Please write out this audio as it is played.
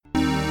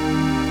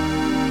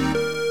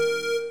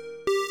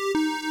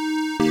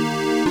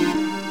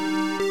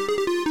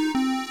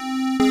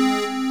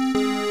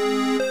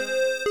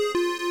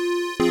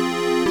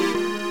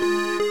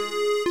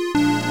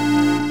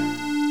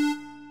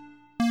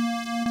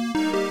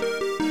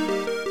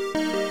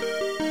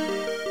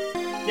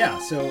Yeah,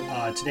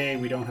 so today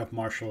we don't have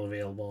Marshall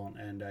available,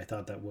 and I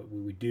thought that what we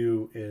would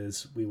do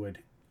is we would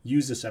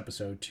use this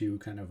episode to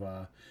kind of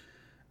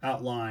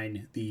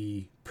outline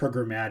the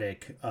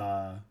programmatic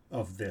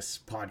of this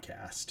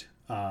podcast.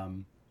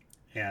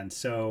 And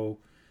so,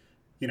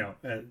 you know,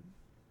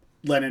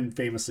 Lenin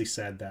famously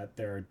said that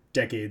there are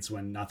decades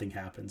when nothing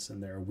happens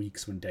and there are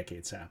weeks when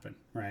decades happen,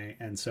 right?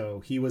 And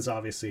so he was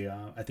obviously,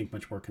 I think,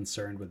 much more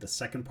concerned with the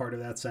second part of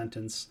that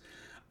sentence.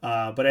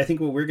 But I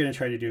think what we're going to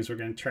try to do is we're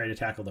going to try to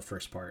tackle the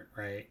first part,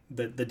 right?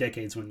 The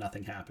decades when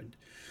nothing happened.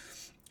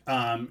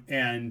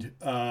 And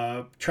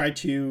try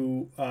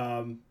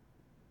to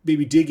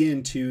maybe dig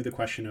into the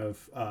question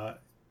of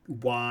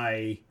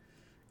why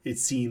it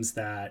seems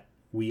that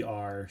we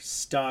are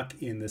stuck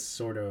in this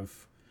sort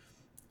of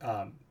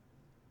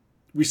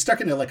we're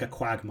stuck into like a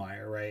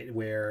quagmire, right?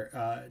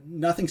 Where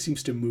nothing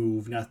seems to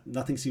move,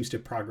 nothing seems to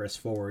progress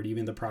forward.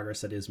 Even the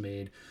progress that is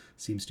made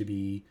seems to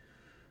be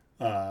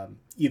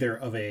either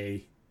of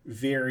a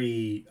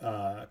very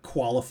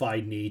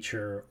qualified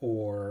nature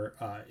or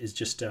is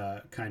just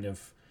kind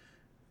of,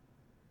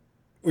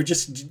 or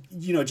just,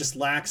 you know, just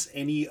lacks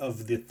any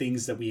of the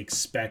things that we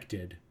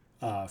expected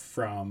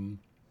from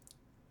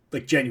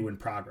like genuine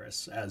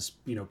progress, as,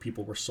 you know,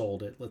 people were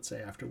sold it, let's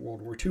say after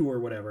World War II or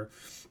whatever.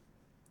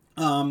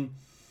 And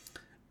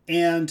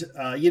it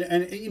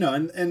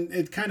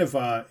kind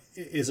of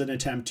is an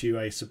attempt to,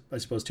 I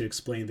suppose, to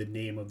explain the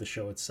name of the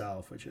show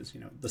itself, which is, you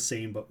know, The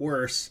Same But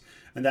Worse,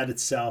 and that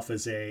itself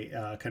is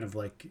a kind of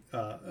like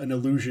an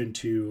allusion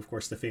to, of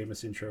course, the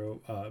famous intro,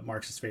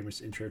 Marx's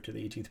famous intro to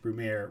the 18th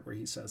Brumaire, where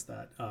he says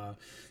that,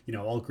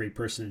 all great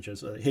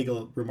personages.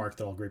 Hegel remarked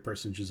that all great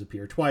personages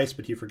appear twice,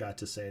 but he forgot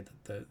to say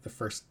that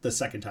the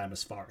second time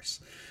is farce.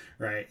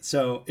 Right.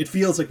 So it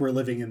feels like we're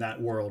living in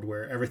that world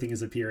where everything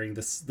is appearing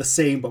the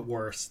same but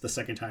worse. The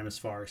second time is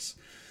farce.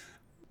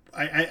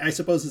 I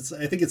suppose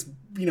I think it's,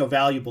 you know,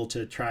 valuable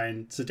to try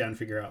and sit down and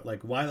figure out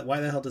like why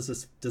the hell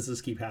does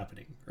this keep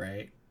happening,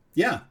 right?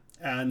 Yeah.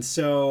 And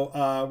so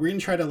we're going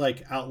to try to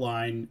like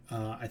outline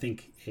I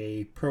think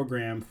a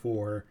program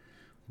for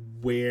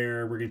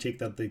where we're going to take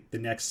the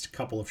next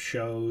couple of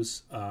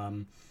shows.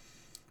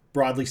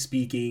 Broadly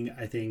speaking,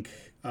 I think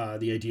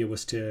the idea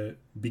was to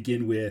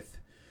begin with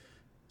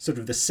sort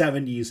of the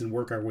 70s and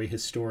work our way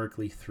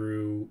historically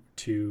through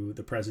to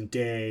the present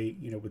day,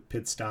 you know, with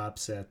pit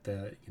stops at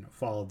the, you know,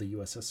 fall of the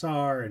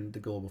USSR and the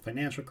global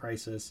financial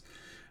crisis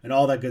and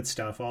all that good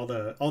stuff, all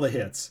the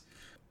hits.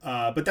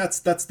 But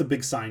that's the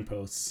big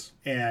signposts.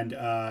 And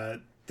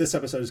this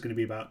episode is going to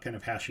be about kind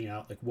of hashing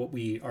out like what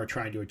we are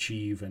trying to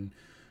achieve and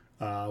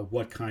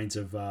what kinds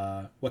of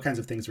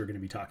things we're going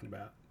to be talking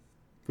about.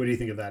 What do you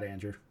think of that,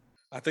 Andrew?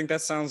 I think that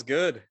sounds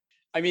good.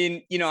 I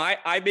mean, you know,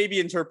 I maybe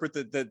interpret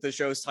the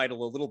show's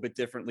title a little bit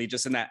differently,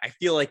 just in that I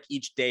feel like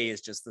each day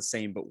is just the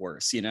same but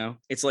worse, you know?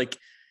 It's like,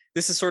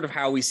 this is sort of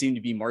how we seem to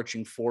be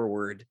marching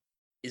forward,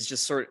 is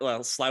just sort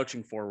of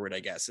slouching forward, I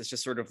guess. It's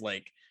just sort of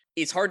like,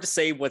 it's hard to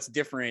say what's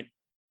different.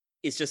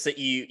 It's just that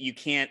you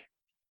can't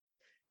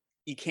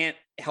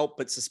help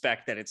but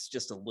suspect that it's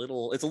just a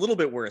little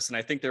bit worse. And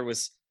I think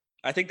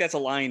that's a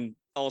line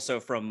also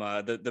from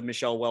the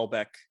Michelle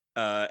Welbeck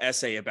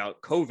essay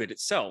about COVID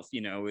itself,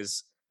 you know,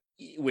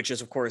 which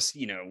is, of course,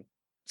 you know,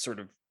 sort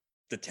of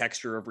the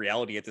texture of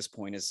reality at this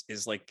point is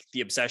like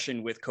the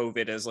obsession with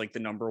COVID as like the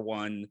number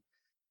one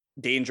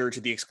danger to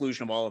the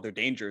exclusion of all other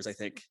dangers. I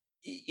think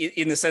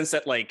in the sense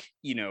that, like,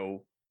 you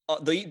know,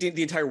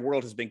 the entire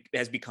world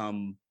has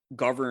become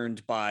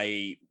governed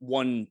by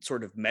one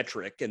sort of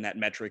metric, and that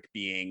metric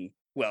being,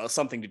 well,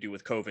 something to do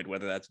with COVID,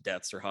 whether that's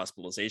deaths or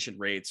hospitalization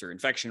rates or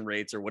infection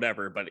rates or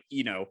whatever. But,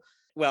 you know,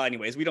 well,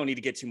 anyways, we don't need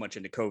to get too much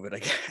into COVID, I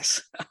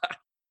guess.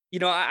 You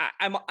know,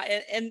 I'm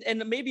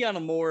maybe on a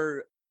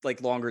more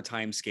like longer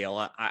time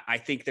scale, I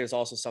think there's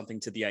also something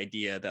to the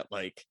idea that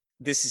like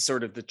this is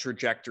sort of the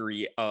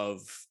trajectory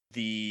of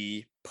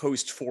the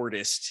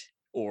post-Fordist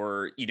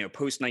or, you know,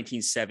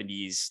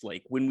 post-1970s,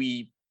 like when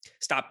we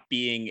stopped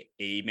being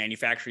a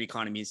manufacturing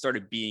economy and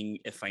started being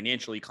a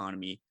financial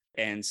economy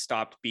and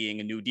stopped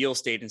being a New Deal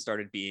state and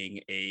started being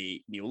a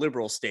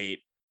neoliberal state.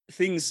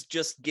 Things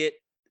just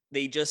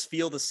they just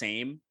feel the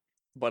same,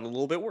 but a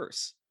little bit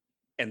worse.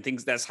 And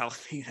that's how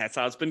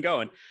it's been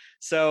going.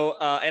 So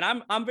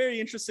and I'm very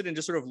interested in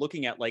just sort of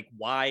looking at like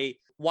why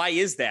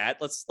is that?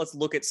 Let's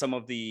look at some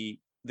of the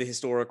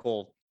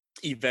historical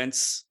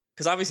events,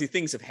 because obviously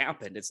things have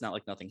happened. It's not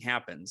like nothing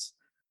happens.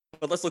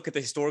 But let's look at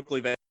the historical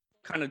event,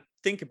 kind of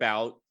think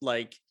about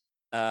like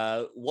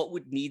what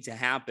would need to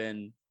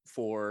happen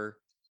for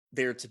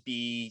there to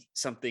be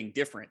something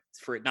different,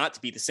 for it not to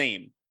be the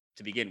same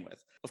to begin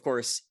with. Of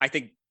course, I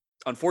think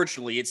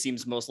unfortunately it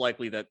seems most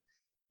likely that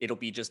it'll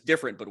be just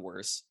different but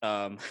worse.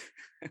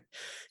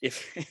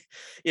 If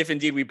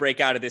indeed we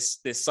break out of this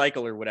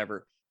cycle or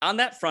whatever. On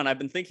that front, I've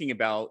been thinking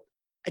about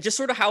just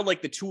sort of how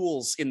like the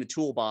tools in the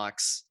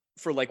toolbox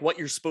for like what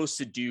you're supposed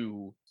to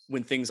do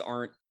when things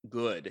aren't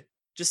good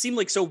just seem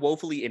like so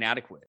woefully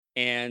inadequate.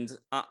 And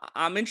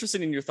I'm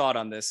interested in your thought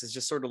on this. Is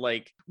just sort of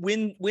like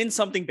when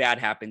something bad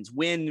happens,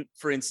 when,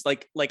 for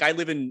instance, like I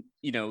live in,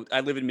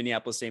 I live in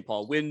Minneapolis, St.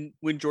 Paul. When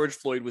George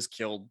Floyd was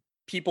killed,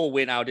 people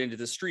went out into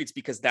the streets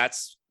because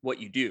that's what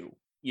you do.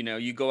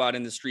 You go out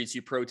in the streets,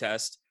 you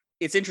protest.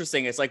 It's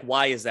interesting. It's like,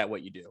 why is that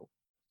what you do?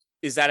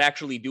 Is that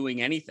actually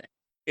doing anything?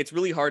 It's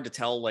really hard to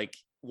tell like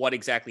what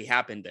exactly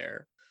happened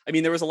there. I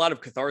mean, there was a lot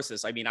of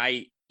catharsis. I mean,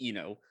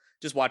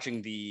 just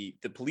watching the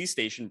police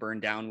station burn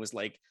down was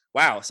like,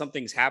 wow,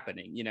 something's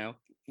happening,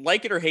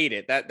 like it or hate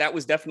it. That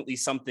was definitely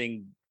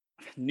something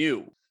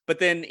new. But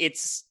then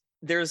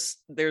there's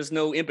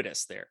no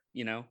impetus there,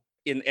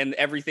 and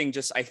everything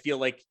just, I feel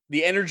like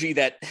the energy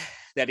that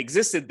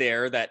existed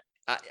there, that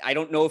I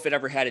don't know if it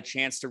ever had a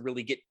chance to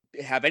really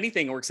have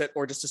anything, or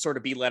just to sort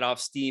of be let off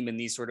steam in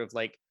these sort of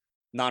like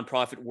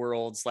nonprofit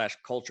world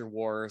 / culture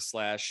war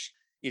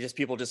 / just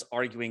people just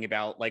arguing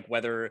about like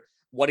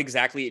what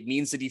exactly it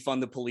means to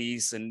defund the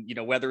police, and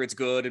whether it's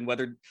good, and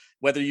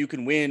whether you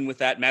can win with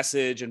that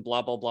message, and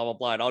blah blah blah blah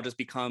blah. It all just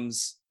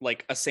becomes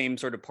like a same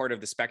sort of part of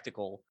the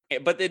spectacle.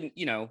 But then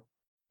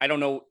I don't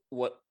know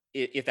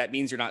if that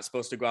means you're not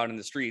supposed to go out in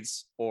the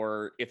streets,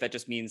 or if that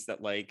just means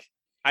that, like,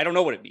 I don't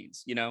know what it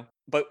means,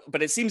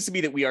 but it seems to me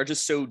that we are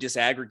just so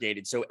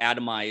disaggregated, so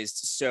atomized,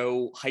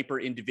 so hyper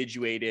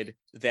individuated,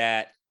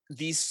 that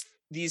these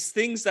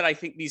things, that I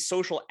think these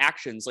social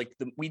actions, like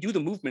we do the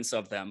movements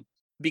of them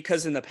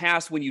because in the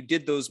past, when you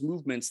did those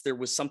movements, there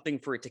was something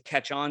for it to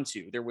catch on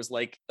to. There was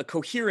like a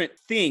coherent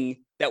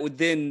thing that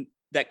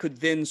could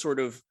then sort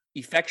of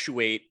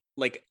effectuate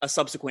like a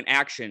subsequent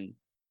action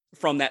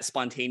from that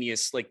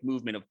spontaneous like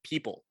movement of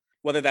people,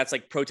 whether that's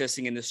like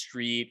protesting in the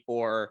street,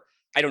 or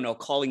I don't know,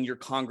 calling your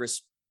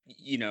Congress,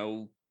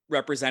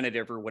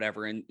 representative or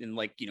whatever, and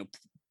like,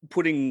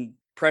 putting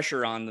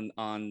pressure on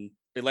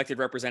elected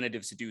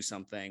representatives to do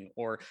something,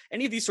 or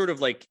any of these sort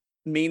of like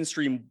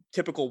mainstream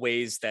typical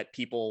ways that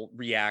people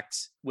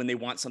react when they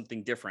want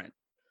something different,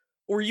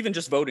 or even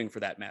just voting for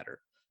that matter.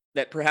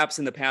 That perhaps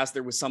in the past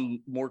there was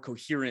some more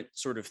coherent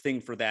sort of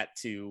thing for that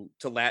to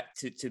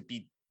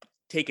be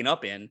taken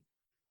up in,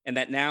 and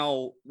that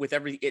now with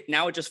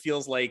now it just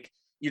feels like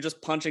you're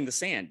just punching the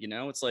sand.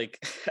 It's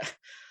like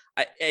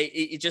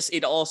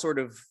it all sort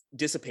of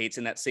dissipates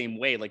in that same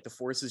way. Like the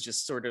forces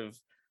just sort of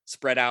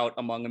spread out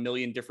among a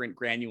million different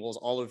granules,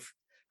 all of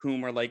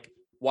whom are like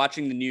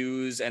watching the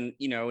news. And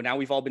now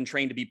we've all been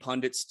trained to be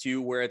pundits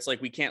too, where it's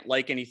like we can't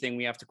like anything,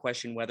 we have to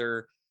question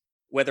whether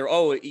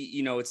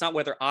it's not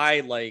whether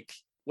I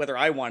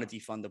want to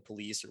defund the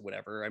police or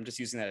whatever. I'm just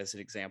using that as an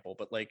example,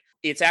 but like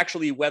it's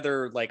actually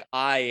whether like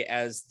I,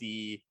 as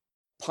the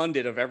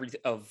pundit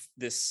of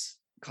this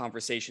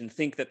conversation,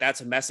 think that that's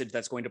a message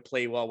that's going to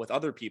play well with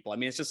other people. I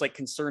mean, it's just like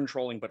concern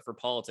trolling, but for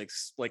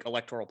politics, like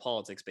electoral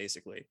politics,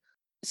 basically.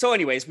 So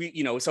anyways,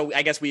 so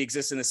I guess we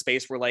exist in a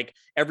space where like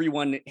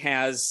everyone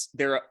is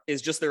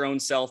just their own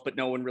self, but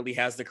no one really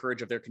has the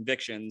courage of their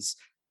convictions.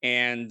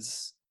 And,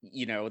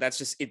 that's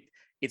just it.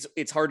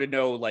 It's hard to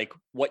know like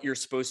what you're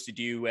supposed to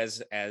do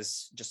as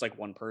just like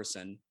one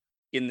person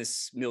in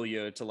this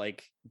milieu to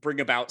like bring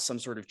about some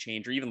sort of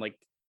change, or even like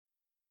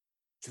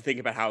to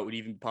think about how it would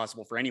even be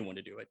possible for anyone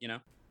to do it,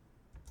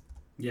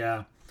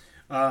 Yeah.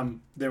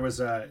 There was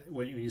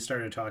when you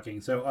started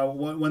talking. So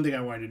one thing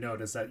I wanted to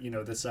note is that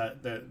this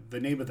the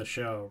name of the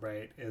show,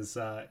 right, is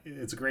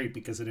it's great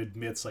because it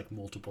admits like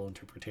multiple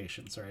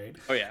interpretations, right?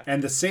 Oh yeah.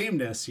 And the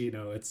sameness, it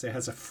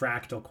has a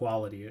fractal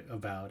quality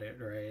about it,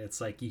 right? It's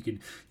like you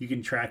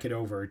can track it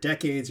over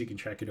decades, you can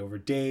track it over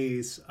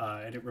days,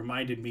 and it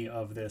reminded me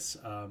of this.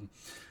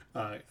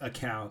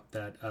 Account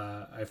that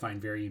I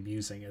find very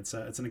amusing. It's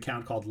an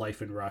account called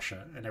Life in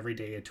Russia, and every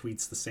day it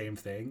tweets the same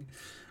thing,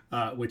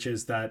 which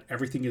is that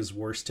everything is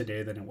worse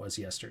today than it was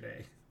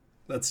yesterday.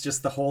 That's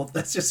just what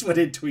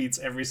it tweets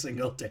every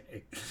single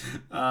day.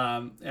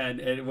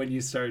 And when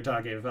you started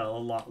talking, it felt a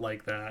lot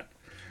like that.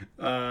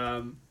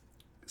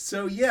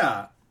 So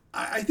yeah,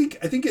 I think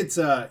it's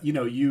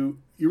you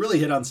really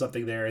hit on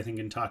something there. I think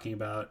in talking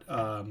about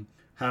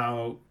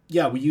how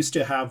we used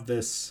to have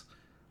this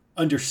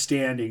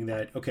understanding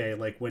that, okay,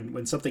 like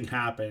when something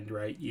happened,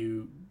 right,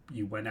 you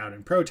went out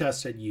and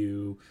protested,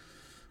 you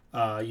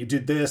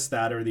did this,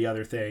 that, or the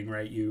other thing,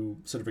 right? You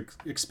sort of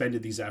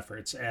expended these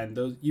efforts, and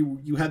those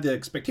you had the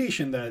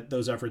expectation that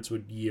those efforts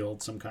would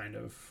yield some kind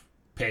of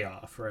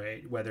payoff,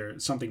 right? Whether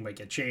something might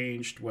get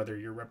changed, whether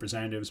your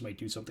representatives might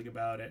do something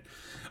about it.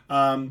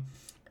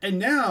 And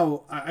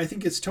now I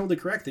think it's totally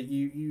correct that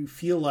you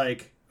feel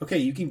like, okay,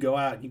 you can go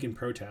out, you can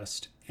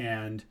protest,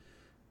 and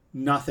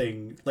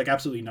nothing, like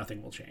absolutely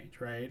nothing will change,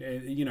 right?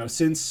 And,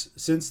 since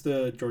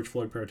the George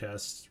Floyd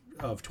protests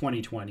of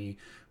 2020,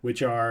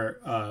 which are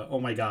oh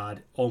my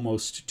god,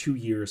 almost 2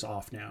 years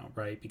off now,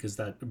 right? Because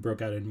that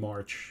broke out in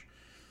March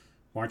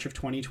of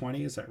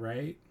 2020, is that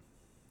right?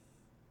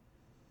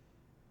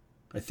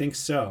 I think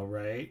so,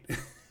 right?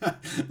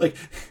 Like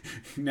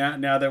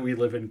now that we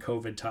live in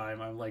COVID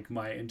time, I'm like,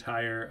 my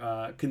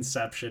entire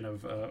conception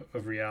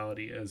of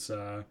reality is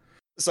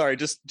sorry,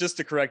 just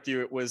to correct you,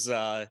 it was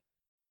I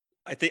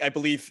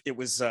believe it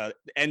was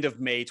end of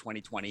May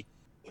 2020.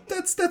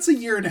 That's a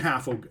year and a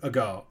half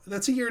ago.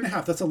 That's a year and a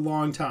half. That's a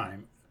long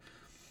time.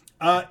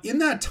 In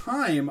that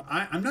time,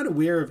 I'm not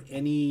aware of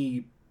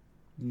any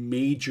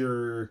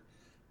major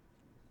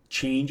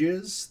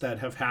changes that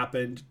have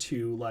happened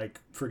to, like,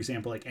 for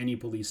example, like any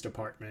police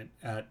department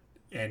at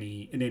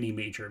any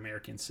major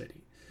American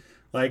city.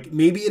 Like,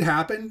 maybe it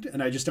happened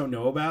and I just don't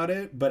know about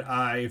it, but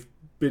I've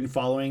been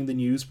following the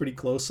news pretty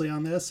closely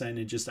on this, and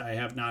I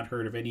have not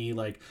heard of any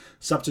like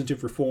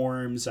substantive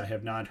reforms. I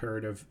have not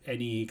heard of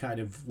any kind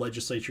of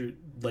legislation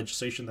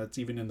that's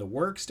even in the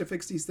works to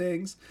fix these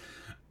things.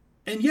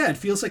 And yeah, it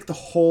feels like the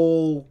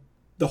whole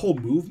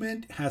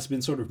movement has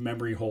been sort of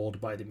memory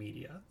holed by the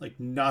media. Like,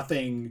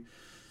 nothing,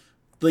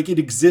 like, it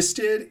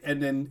existed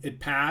and then it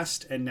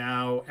passed, and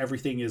now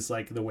everything is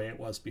like the way it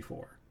was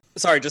before.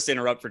 Sorry, just to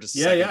interrupt for just a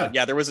Yeah, second. yeah. But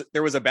yeah,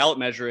 there was a ballot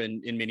measure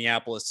in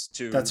Minneapolis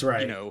to, That's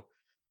right. you know,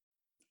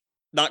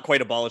 not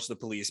quite abolish the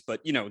police,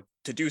 but, you know,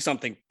 to do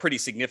something pretty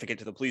significant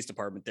to the police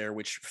department there,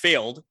 which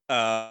failed,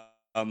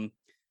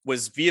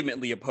 was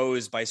vehemently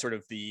opposed by sort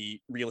of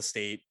the real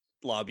estate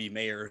lobby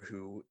mayor,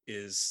 who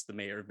is the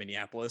mayor of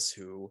Minneapolis,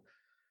 who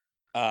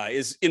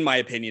is, in my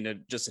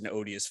opinion, just an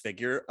odious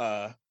figure.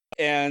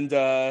 And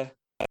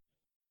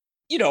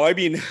you know, I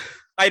mean,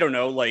 I don't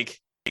know, like,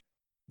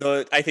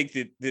 I think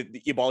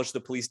the abolish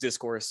the police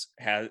discourse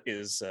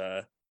is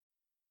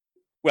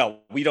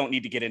well, we don't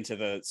need to get into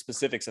the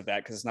specifics of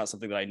that because it's not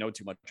something that I know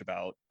too much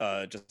about,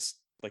 just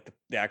like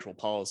the actual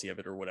policy of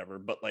it or whatever.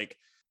 But like,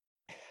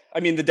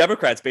 I mean, the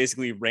Democrats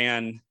basically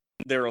ran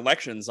their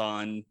elections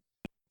on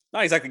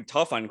not exactly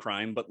tough on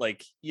crime, but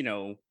like, you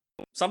know,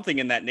 something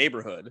in that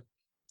neighborhood.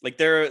 Like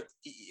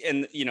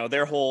you know,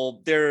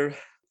 their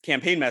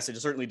campaign message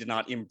certainly did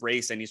not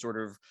embrace any sort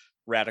of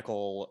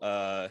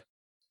radical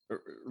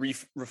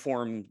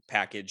reform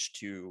package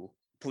to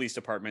police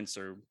departments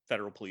or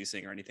federal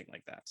policing or anything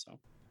like that. So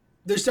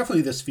there's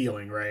definitely this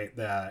feeling, right,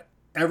 that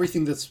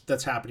everything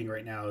that's happening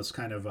right now is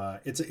kind of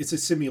it's a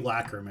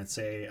simulacrum. It's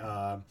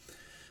a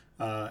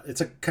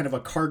kind of a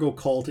cargo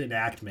cult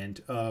enactment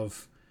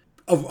of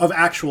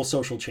actual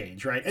social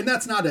change, right? And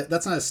that's not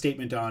a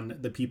statement on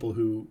the people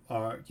who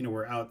are, you know,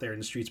 were out there in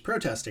the streets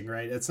protesting,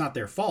 right? It's not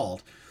their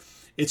fault.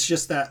 It's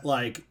just that,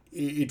 like,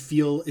 it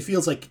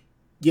feels like,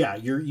 yeah,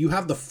 you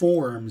have the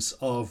forms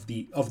of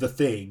the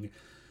thing,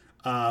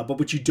 but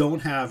what you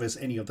don't have is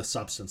any of the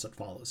substance that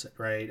follows it,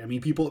 right? I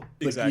mean, people,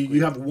 exactly. Like,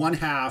 you have one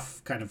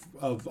half kind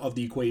of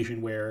the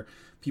equation where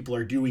people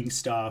are doing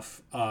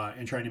stuff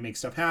and trying to make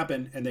stuff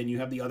happen, and then you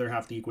have the other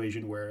half of the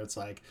equation where it's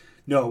like,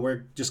 no,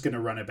 we're just going to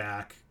run it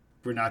back.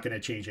 We're not going to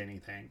change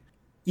anything.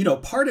 You know,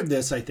 part of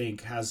this, I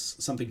think, has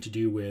something to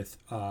do with,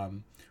 or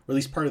at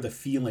least part of the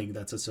feeling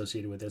that's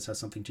associated with this has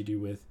something to do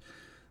with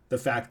the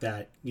fact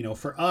that, you know,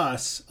 for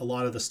us, a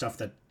lot of the stuff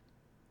that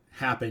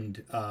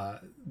happened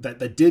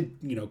that did,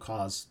 you know,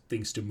 cause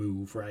things to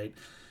move, right,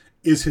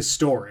 is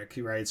historic,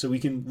 right? So we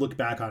can look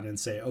back on it and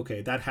say,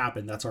 okay, that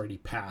happened. That's already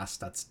passed.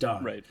 That's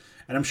done. Right.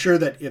 And I'm sure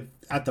that if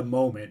at the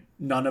moment,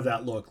 none of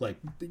that looked like,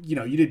 you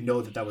know, you didn't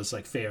know that was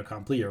like fait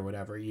accompli or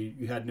whatever.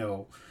 You had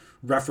no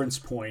reference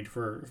point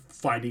for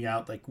finding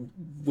out, like,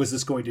 was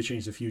this going to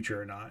change the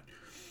future or not?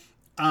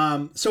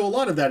 So a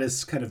lot of that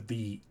is kind of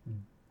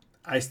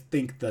I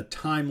think the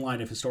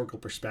timeline of historical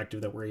perspective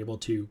that we're able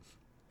to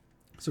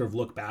sort of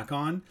look back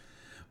on.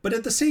 But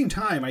at the same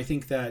time, I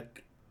think that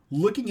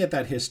looking at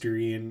that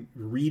history and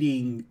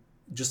reading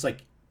just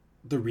like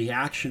the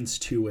reactions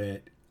to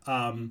it,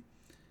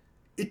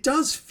 it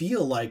does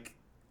feel like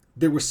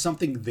there was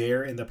something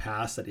there in the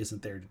past that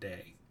isn't there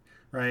today,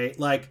 right?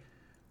 Like,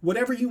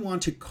 whatever you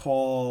want to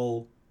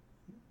call,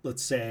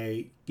 let's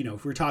say, you know,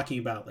 if we're talking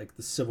about like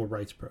the civil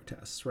rights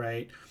protests,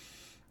 right?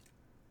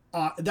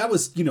 That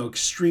was, you know,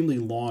 extremely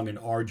long and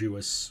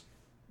arduous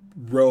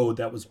road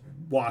that was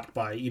walked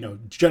by, you know,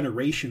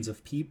 generations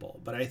of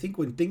people. But I think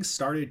when things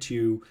started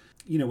to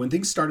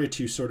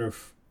sort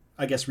of,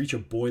 I guess, reach a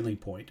boiling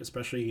point,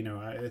 especially, you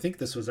know, I think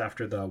this was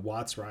after the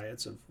Watts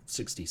riots of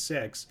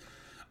 '66,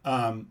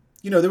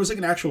 you know, there was like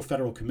an actual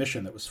federal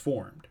commission that was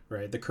formed,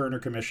 right? The Kerner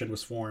Commission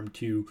was formed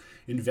to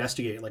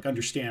investigate, like,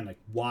 understand, like,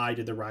 why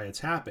did the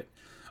riots happen?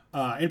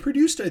 And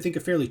produced, I think, a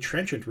fairly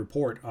trenchant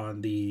report on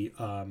the,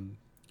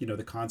 you know,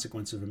 the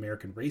consequence of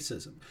American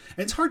racism. And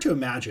it's hard to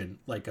imagine,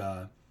 like,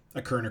 a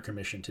Kerner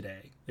Commission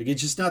today. Like,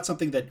 it's just not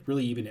something that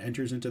really even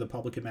enters into the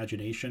public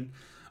imagination.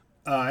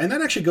 And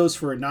that actually goes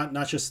for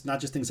not just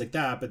things like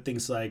that, but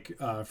things like,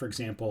 for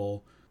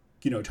example,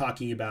 you know,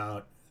 talking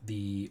about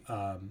the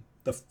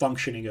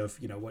functioning of,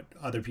 you know, what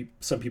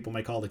some people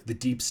might call like the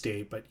deep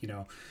state, but, you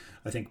know,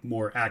 I think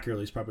more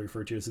accurately is probably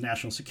referred to as the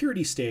national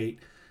security state,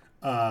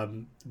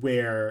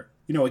 where,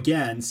 you know,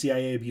 again,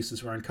 CIA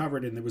abuses were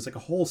uncovered, and there was like a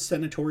whole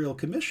senatorial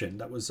commission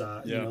that was,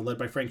 you know, led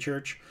by Frank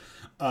Church.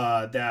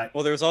 That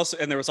Well, there was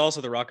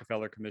also the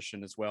Rockefeller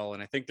Commission as well,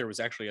 and I think there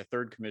was actually a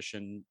third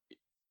commission.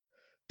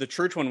 The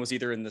church one was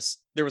either in this.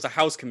 There was a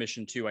House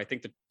commission too. I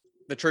think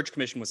the church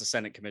commission was a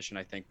Senate commission,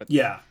 I think. But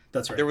yeah,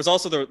 that's right. There was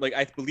also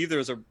I believe there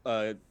was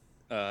a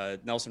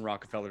Nelson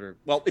Rockefeller.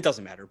 Well, it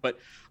doesn't matter. But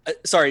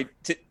sorry,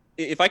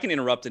 if I can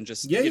interrupt and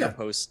just Yeah, yeah.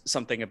 post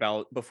something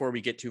about before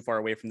we get too far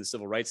away from the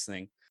civil rights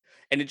thing,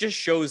 and it just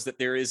shows that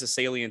there is a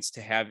salience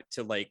to have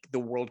to like the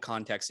world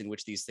context in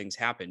which these things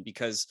happen,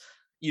 because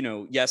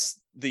yes,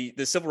 the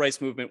civil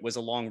rights movement was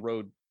a long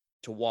road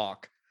to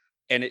walk,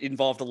 and it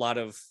involved a lot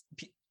of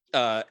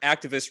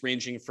activists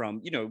ranging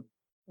from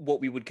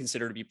what we would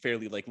consider to be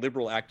fairly like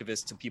liberal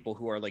activists to people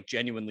who are like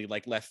genuinely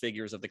like left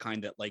figures of the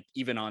kind that like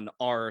even on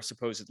our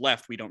supposed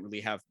left we don't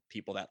really have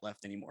people that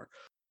left anymore.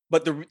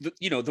 But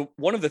the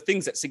one of the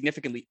things that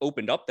significantly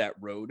opened up that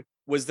road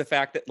was the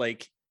fact that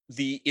like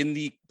in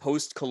the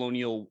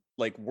post-colonial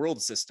like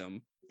world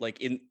system, like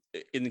in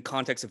the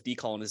context of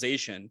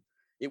decolonization,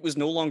 it was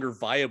no longer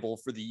viable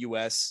for the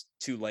US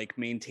to like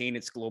maintain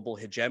its global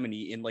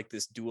hegemony in like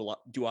this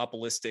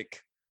duopolistic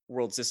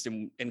world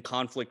system in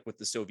conflict with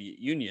the Soviet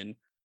Union,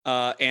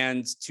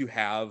 and to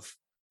have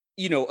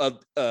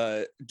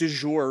a de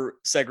jure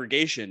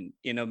segregation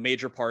in a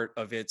major part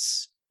of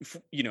its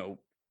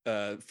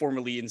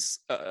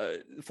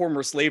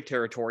former slave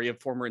territory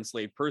of former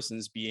enslaved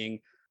persons being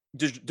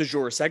de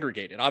jure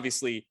segregated.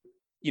 Obviously,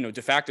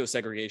 de facto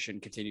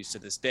segregation continues to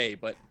this day,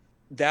 but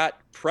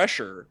that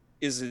pressure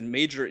is a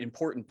major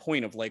important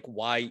point of like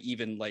why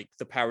even like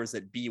the powers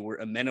that be were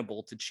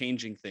amenable to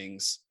changing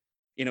things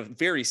in a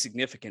very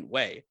significant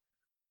way.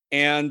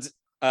 And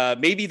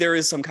maybe there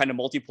is some kind of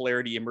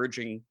multipolarity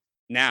emerging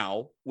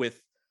now with,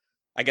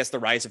 I guess, the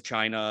rise of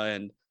China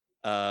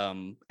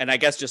and I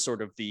guess just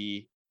sort of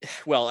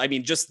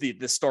just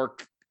the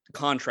stark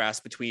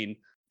contrast between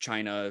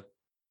China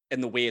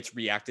and the way it's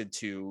reacted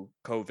to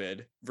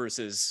COVID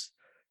versus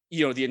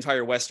the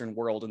entire Western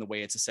world and the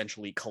way it's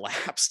essentially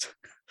collapsed.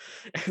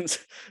 And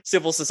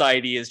civil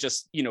society is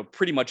just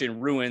pretty much in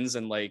ruins,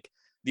 and like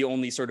the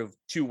only sort of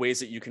two ways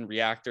that you can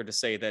react are to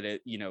say that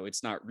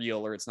it's not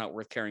real or it's not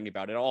worth caring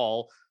about at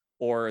all,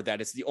 or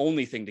that it's the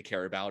only thing to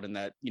care about, and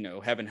that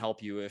heaven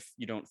help you if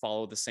you don't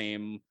follow the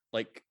same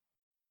like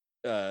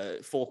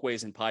folk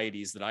ways and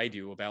pieties that I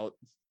do about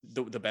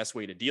the best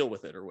way to deal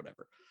with it or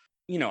whatever.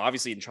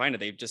 Obviously in China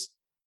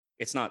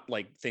it's not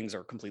like things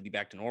are completely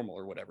back to normal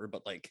or whatever,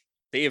 but like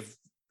they have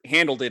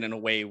handled it in a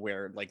way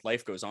where like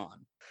life goes on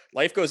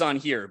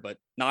here, but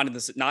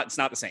it's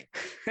not the same.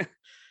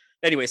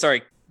 Anyway,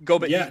 sorry, go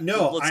back. Yeah,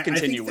 no, let's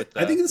continue with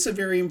I think that's a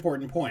very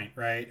important point,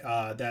 right?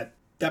 That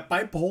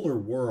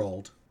bipolar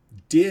world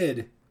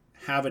did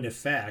have an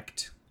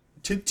effect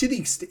to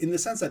the in the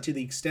sense that to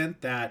the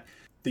extent that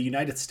the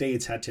United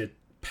States had to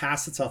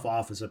pass itself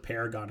off as a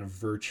paragon of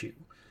virtue,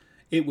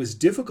 it was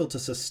difficult to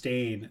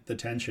sustain the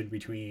tension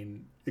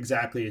between,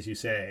 exactly as you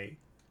say,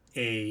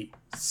 a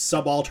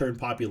subaltern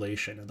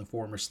population in the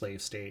former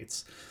slave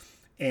states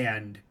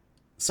and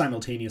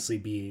simultaneously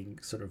being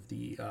sort of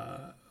the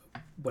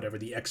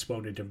the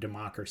exponent of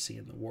democracy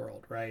in the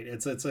world, right?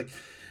 It's like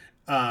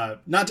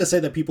not to say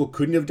that people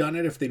couldn't have done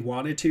it if they'd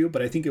wanted to,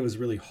 but I think it was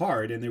really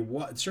hard, and there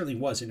certainly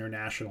was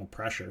international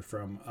pressure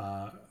from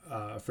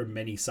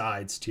many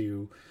sides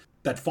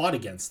that fought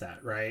against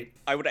that, right?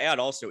 I would add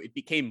also, it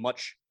became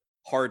much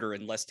harder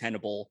and less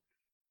tenable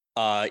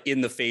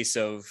in the face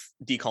of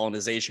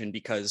decolonization,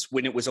 because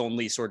when it was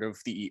only sort of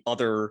the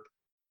other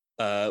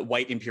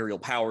white imperial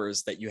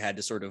powers that you had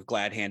to sort of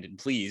glad hand and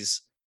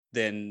please,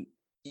 then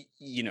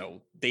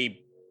they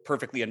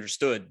perfectly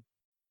understood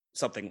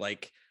something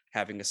like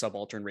having a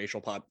subaltern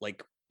racial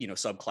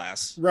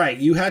subclass. Right.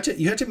 You had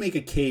to make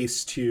a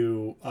case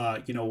to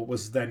what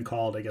was then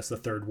called, I guess, the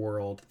third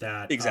world,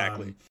 that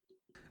exactly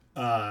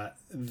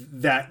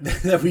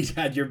that we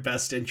had your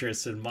best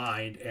interests in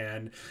mind.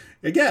 And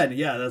again,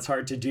 yeah, that's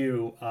hard to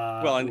do.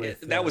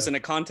 That was in a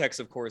context,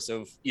 of course,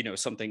 of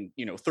something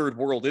third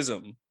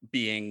worldism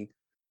being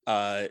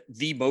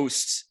the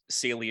most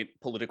salient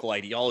political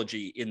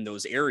ideology in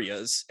those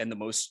areas, and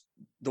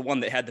the one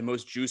that had the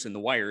most juice in the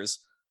wires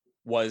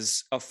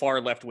was a far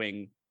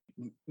left-wing,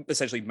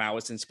 essentially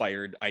Maoist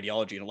inspired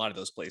ideology in a lot of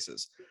those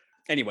places.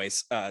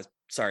 Anyways,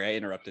 sorry, I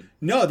interrupted.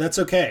 No, that's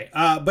okay.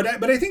 But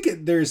I think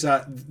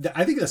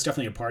I think that's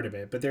definitely a part of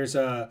it, but there's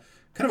a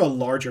kind of a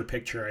larger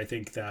picture, I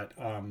think, that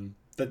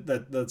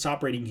that's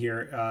operating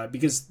here,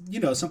 because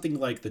something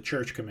like the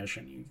Church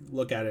Commission, you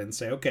look at it and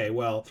say, okay,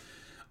 well,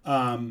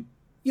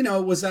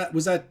 was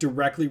that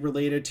directly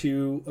related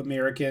to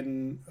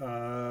American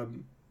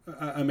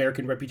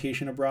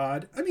reputation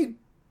abroad? I mean,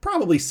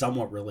 probably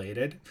somewhat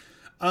related,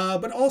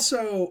 but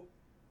also,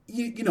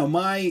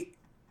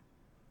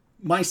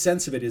 my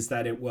sense of it is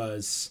that it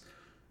was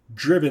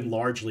driven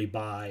largely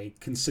by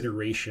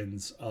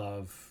considerations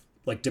of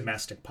like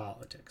domestic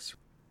politics.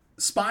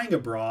 Spying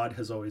abroad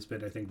has always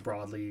been, I think,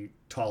 broadly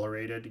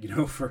tolerated,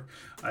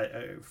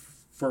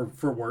 for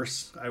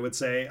worse, I would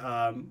say,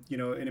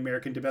 in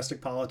American domestic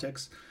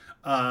politics.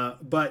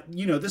 But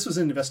this was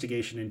an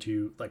investigation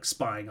into like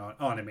spying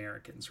on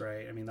Americans,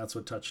 right? I mean, that's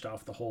what touched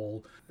off the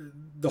whole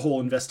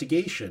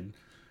investigation,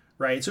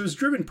 right? So it was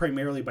driven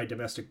primarily by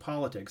domestic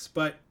politics,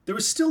 but there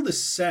was still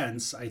this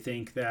sense, I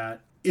think,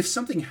 that if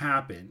something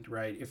happened,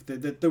 right, if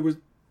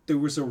there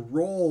was a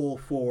role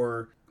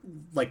for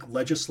like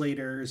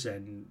legislators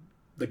and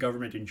the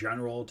government in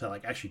general to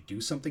like actually do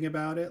something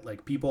about it.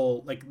 Like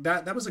people like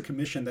that was a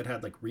commission that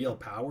had like real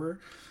power,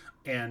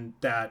 and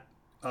that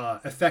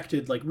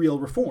affected like real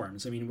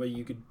reforms. I mean, well,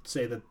 you could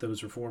say that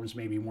those reforms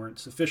maybe weren't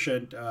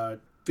sufficient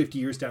 50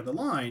 years down the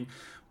line,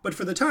 but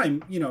for the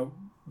time, you know,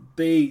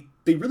 they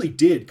really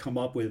did come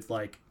up with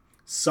like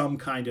some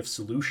kind of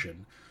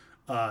solution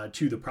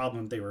to the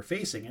problem they were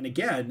facing. And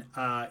again,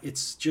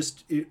 it's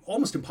just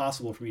almost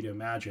impossible for me to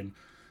imagine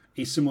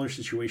a similar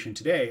situation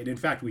today. And in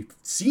fact, we've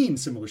seen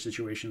similar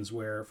situations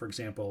where, for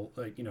example,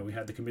 like, you know, we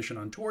had the Commission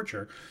on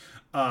Torture,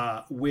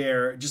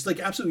 where just like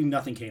absolutely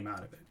nothing came out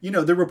of it. You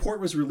know, the report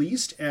was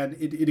released and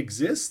it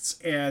exists,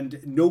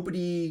 and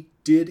nobody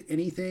did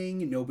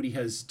anything. Nobody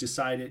has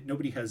decided,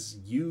 nobody has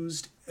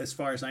used, as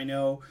far as I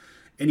know,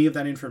 any of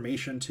that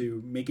information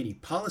to make any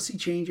policy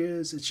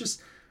changes. It's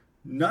just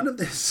none of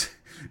this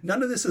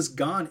has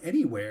gone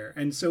anywhere.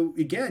 And so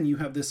again, you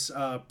have this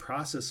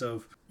process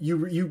of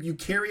you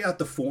carry out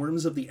the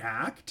forms of the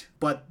act,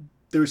 but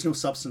there's no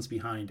substance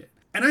behind it.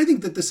 And I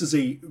think that this is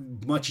a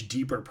much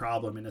deeper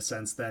problem in a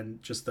sense than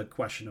just the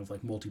question of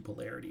like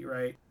multipolarity,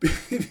 right?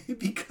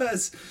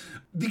 because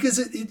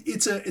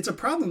it's a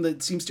problem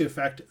that seems to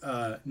affect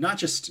not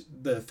just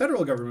the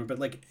federal government, but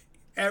like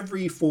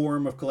every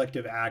form of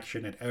collective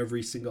action at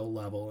every single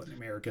level in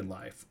American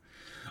life.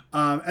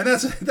 And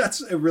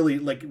that's a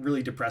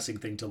really depressing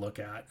thing to look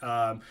at.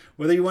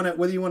 Whether you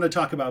want to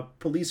talk about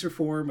police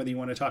reform, whether you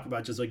want to talk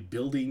about just like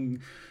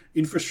building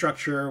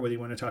infrastructure, whether you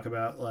want to talk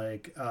about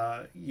like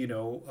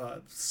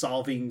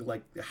solving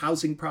like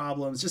housing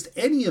problems, just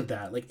any of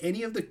that, like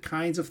any of the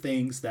kinds of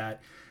things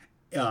that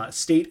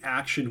state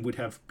action would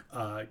have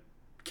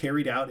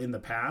carried out in the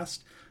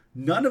past,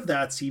 none of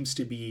that seems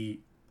to be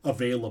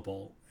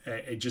available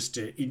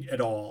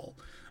at all.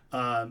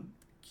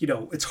 You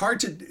know, it's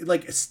hard to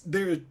like,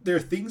 there are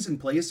things in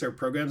place, there are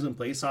programs in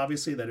place,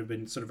 obviously, that have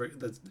been sort of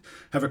that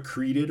have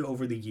accreted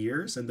over the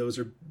years, and those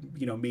are,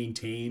 you know,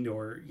 maintained,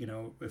 or, you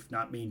know, if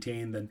not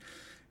maintained, then,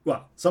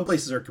 well, some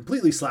places are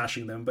completely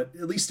slashing them, but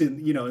at least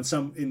in, you know,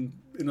 in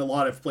a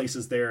lot of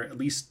places, they're at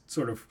least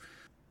sort of,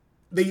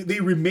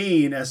 they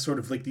remain as sort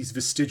of like these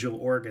vestigial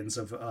organs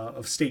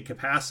of state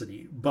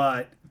capacity.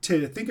 But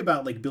to think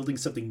about like building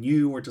something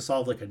new or to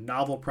solve like a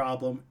novel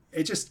problem,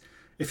 it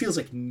feels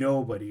like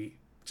nobody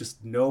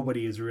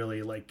is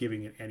really like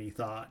giving it any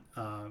thought.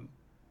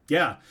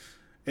 Yeah,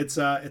 it's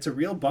a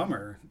real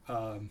bummer.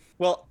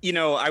 Well, you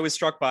know, I was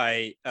struck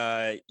by,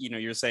 you know,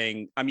 you're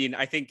saying, I mean,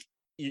 I think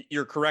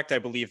you're correct. I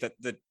believe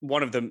that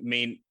one of the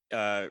main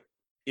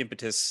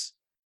impetus,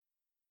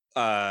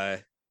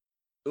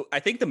 I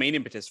think the main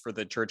impetus for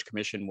the Church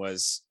Commission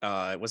was,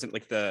 it wasn't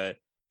like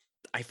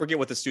I forget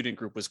what the student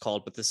group was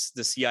called, but the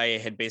CIA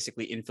had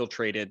basically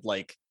infiltrated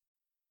like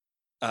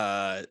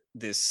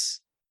this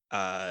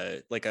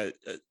like a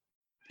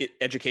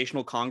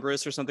educational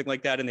congress or something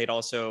like that, and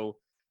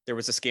there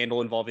was a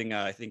scandal involving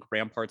I think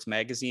Ramparts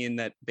magazine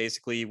that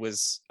basically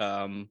was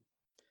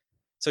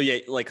so yeah,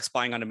 like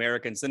spying on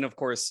Americans. Then of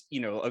course,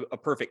 you know, a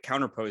perfect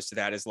counterpose to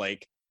that is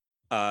like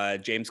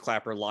James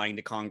Clapper lying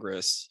to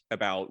Congress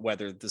about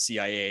whether the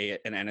CIA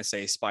and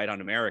NSA spied on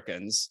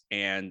Americans,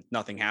 and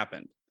nothing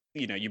happened.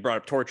 You know, you brought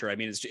up torture. I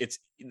mean, it's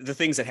the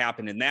things that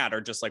happened in that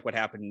are just like what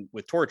happened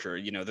with torture.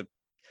 You know,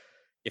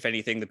 if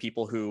anything, the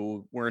people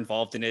who were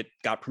involved in it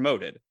got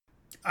promoted.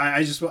 I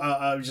was just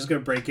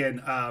going to break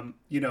in.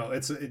 You know,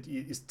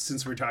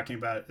 since we're talking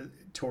about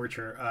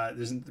torture,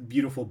 there's a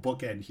beautiful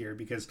bookend here,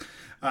 because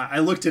I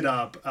looked it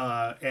up,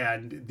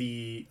 and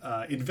the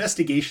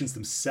investigations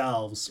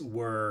themselves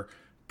were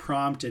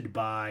prompted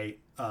by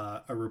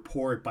a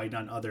report by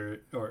none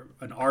other, or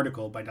an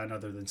article by none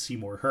other than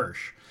Seymour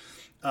Hersh,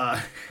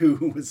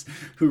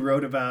 who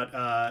wrote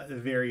about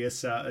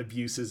various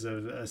abuses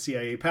of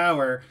CIA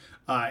power,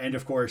 and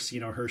of course, you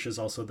know, Hersh is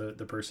also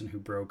the person who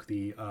broke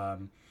the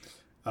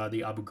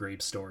Abu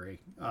Ghraib story.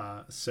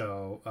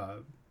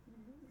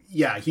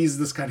 Yeah, he's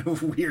this kind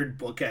of weird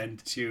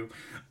bookend to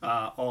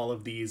all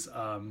of these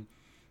to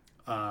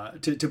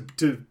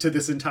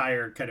this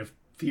entire kind of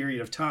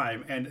period of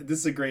time. And this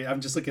is a great, I'm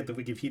just looking at the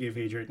Wikipedia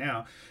page right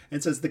now, and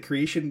it says the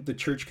creation of the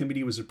Church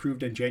Committee was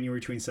approved on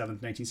January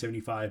 27th,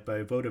 1975 by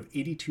a vote of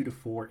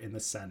 82-4 in the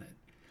Senate.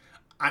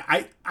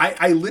 I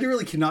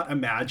literally cannot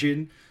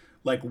imagine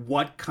like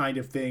what kind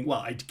of thing. Well,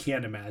 I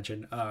can't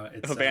imagine.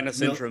 It's Havana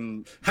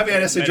syndrome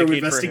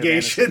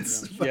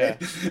investigations. Yeah.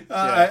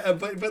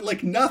 But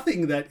like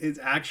nothing that is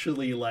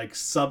actually like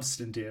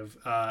substantive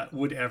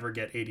would ever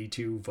get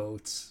 82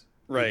 votes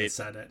in the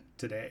Senate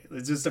today.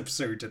 It's just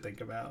absurd to think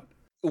about.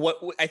 What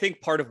I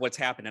think part of what's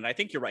happened, and I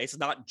think you're right, it's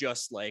not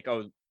just like,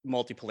 oh,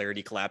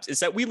 multipolarity collapse, is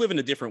that we live in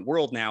a different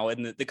world now,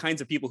 and the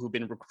kinds of people who've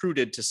been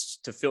recruited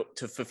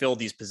to fulfill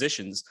these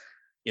positions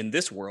in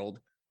this world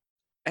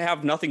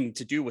have nothing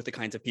to do with the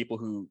kinds of people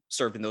who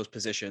served in those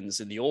positions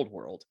in the old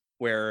world,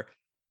 where,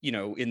 you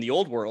know, in the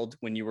old world,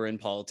 when you were in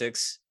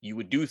politics, you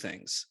would do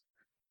things.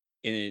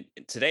 In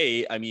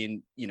today, I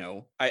mean, you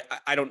know,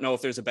 I don't know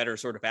if there's a better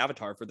sort of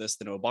avatar for this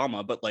than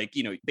Obama, but like,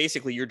 you know,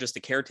 basically you're just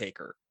a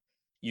caretaker.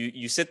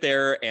 You sit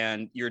there,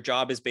 and your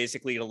job is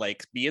basically to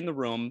like be in the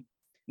room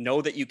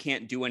know that you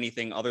can't do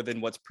anything other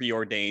than what's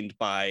preordained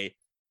by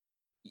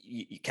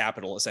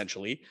capital,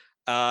 essentially,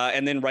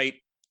 and then write,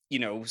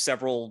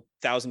 several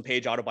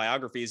 1,000-page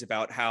autobiographies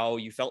about how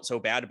you felt so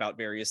bad about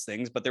various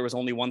things, but there was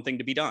only one thing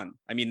to be done.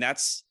 I mean,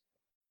 that's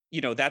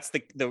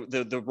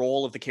the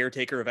role of the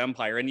caretaker of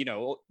empire. And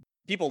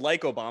people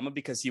like Obama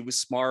because he was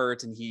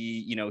smart, and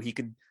he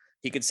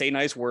could say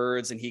nice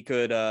words, and he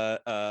could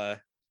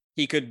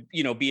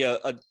be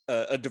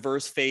a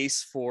diverse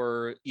face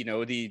for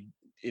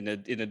in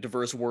a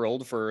diverse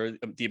world for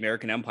the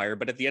American empire.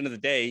 But at the end of the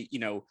day,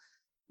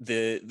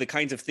 the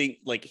kinds of thing,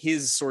 like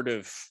his sort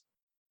of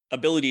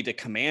ability to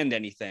command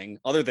anything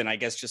other than, I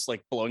guess, just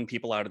like blowing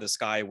people out of the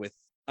sky with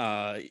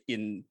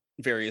in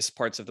various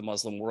parts of the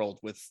Muslim world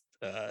with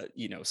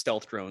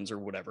stealth drones or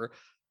whatever,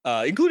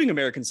 including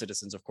American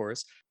citizens, of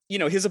course.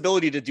 His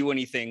ability to do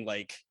anything,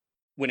 like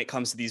when it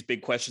comes to these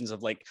big questions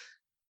of like,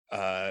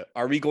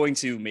 are we going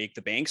to make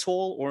the banks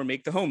whole or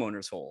make the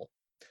homeowners whole?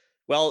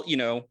 Well,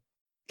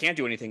 can't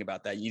do anything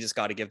about that. You just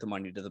got to give the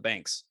money to the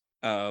banks.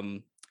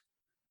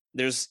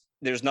 There's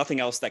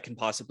nothing else that can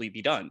possibly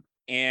be done.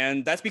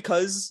 And that's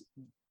because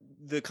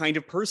the kind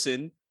of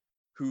person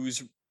who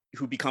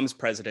becomes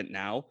president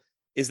now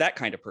is that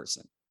kind of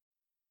person,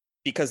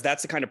 because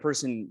that's the kind of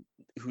person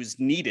who's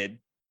needed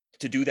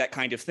to do that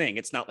kind of thing.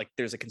 It's not like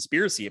there's a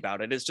conspiracy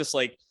about it. It's just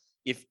like,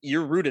 if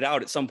you're rooted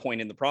out at some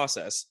point in the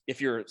process, if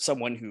you're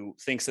someone who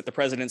thinks that the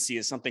presidency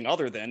is something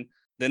other than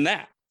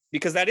that,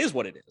 because that is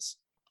what it is.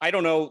 I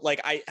don't know.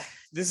 Like,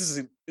 this is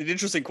an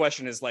interesting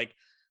question, is like,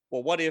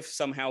 well, what if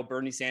somehow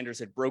Bernie Sanders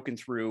had broken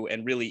through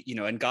and really,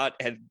 and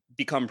had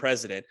become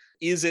president?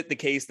 Is it the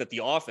case that the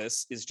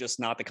office is just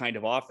not the kind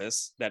of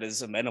office that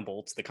is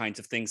amenable to the kinds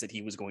of things that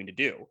he was going to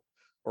do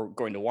or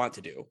going to want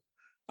to do?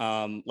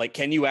 Like,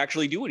 can you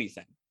actually do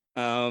anything?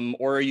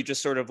 Or are you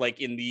just sort of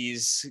like in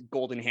these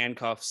golden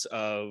handcuffs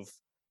of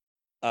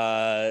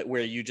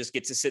where you just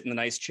get to sit in the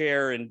nice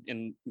chair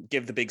and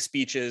give the big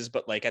speeches,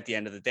 but like at the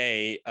end of the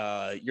day,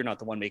 you're not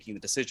the one making the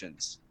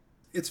decisions?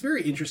 It's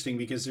very interesting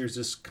because there's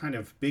this kind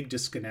of big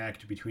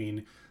disconnect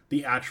between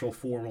the actual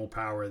formal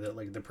power that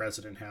like the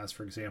president has,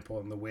 for example,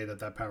 and the way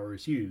that power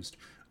is used.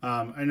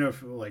 I don't know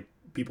if like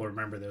people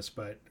remember this,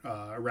 but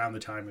around the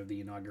time of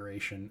the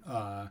inauguration,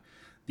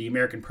 the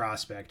American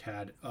Prospect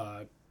had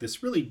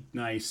this really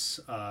nice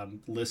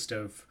list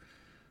of,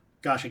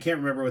 gosh, I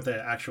can't remember what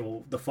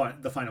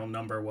the final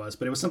number was,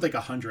 but it was something like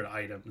 100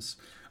 items,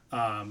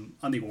 on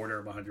the order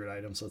of 100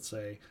 items, let's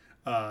say,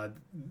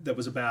 that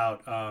was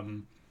about.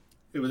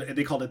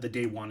 They called it the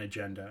day one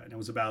agenda, and it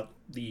was about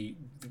the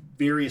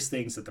various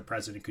things that the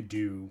president could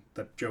do,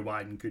 that Joe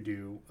Biden could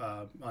do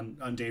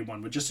on day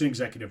one with just an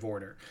executive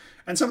order.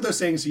 And some of those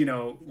things,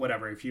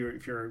 whatever, if you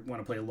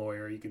want to play a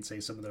lawyer, you can say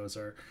some of those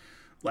are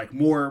like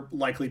more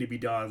likely to be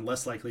done,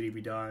 less likely to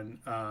be done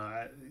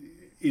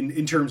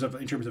in terms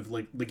of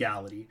like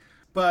legality.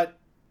 But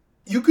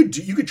you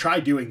could try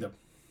doing them.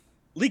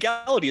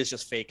 Legality is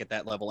just fake at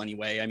that level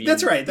anyway. I mean,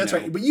 that's right.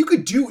 But you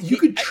could try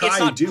it's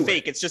not to do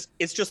fake. it.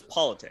 It's just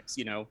politics.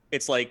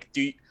 It's like,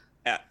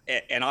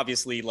 and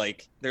obviously,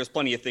 like, there's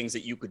plenty of things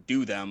that you could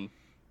do them,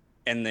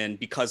 and then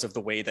because of the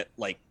way that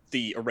like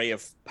the array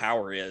of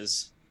power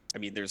is, I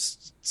mean,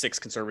 there's 6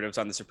 conservatives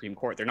on the Supreme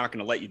Court. They're not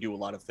going to let you do a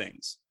lot of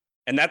things.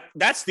 And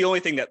that's the only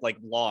thing that like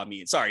law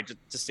means. Sorry,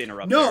 just to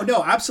interrupt.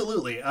 No,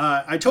 absolutely.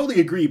 I totally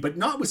agree. But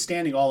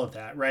notwithstanding all of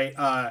that, right?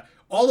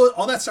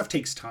 All that stuff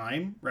takes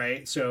time,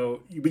 right?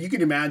 So, but you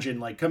can imagine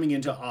like coming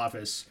into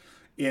office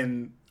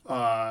in,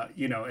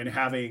 and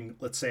having,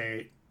 let's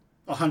say,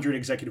 100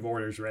 executive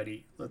orders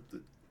ready,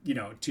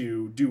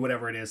 to do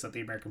whatever it is that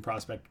the American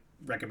Prospect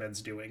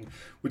recommends doing,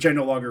 which I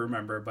no longer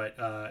remember,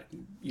 but,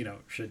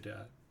 should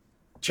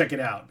check it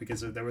out because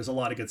there was a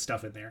lot of good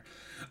stuff in there.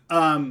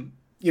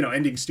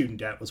 Ending student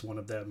debt was one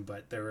of them,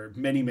 but there were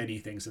many, many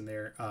things in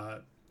there.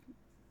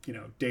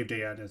 Dave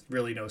Dayen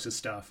really knows his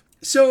stuff.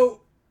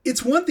 So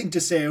it's one thing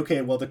to say,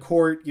 okay, well, the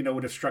court,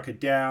 would have struck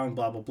it down,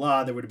 blah, blah,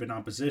 blah. There would have been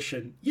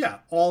opposition. Yeah,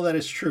 all that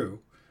is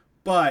true.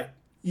 But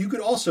you could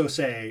also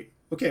say,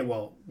 okay,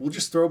 well, we'll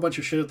just throw a bunch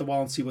of shit at the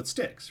wall and see what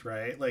sticks,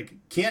 right? Like,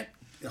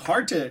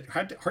 hard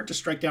to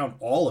strike down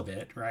all of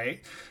it,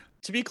 right?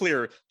 To be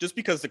clear, just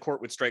because the court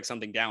would strike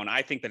something down,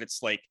 I think that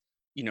it's like,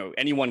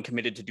 anyone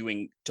committed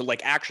to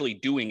like actually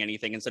doing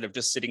anything instead of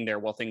just sitting there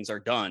while things are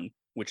done,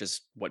 which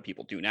is what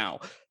people do now.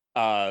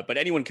 But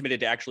anyone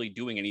committed to actually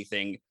doing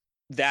anything,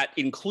 that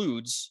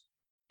includes,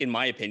 in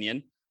my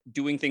opinion,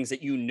 doing things that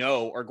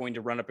are going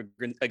to run up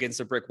against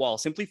a brick wall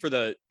simply for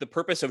the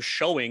purpose of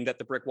showing that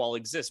the brick wall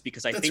exists,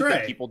 because I think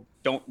that people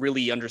don't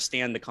really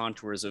understand the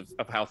contours of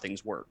how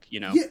things work,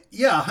 Yeah,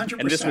 100%.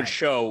 And this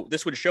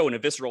would show in a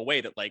visceral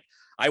way that like,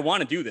 I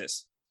want to do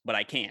this, but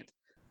I can't.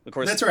 Of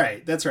course, that's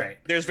right.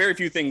 There's very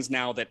few things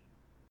now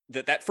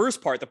that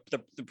first part,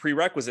 the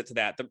prerequisite to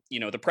that,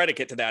 the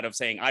predicate to that of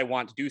saying I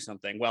want to do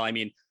something. Well, I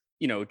mean,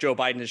 Joe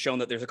Biden has shown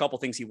that there's a couple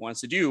things he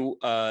wants to do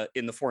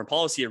in the foreign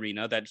policy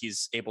arena that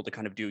he's able to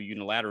kind of do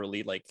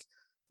unilaterally. Like,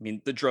 I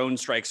mean, the drone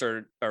strikes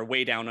are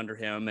way down under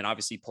him, and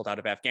obviously pulled out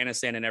of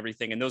Afghanistan and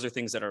everything. And those are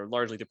things that are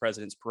largely the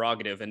president's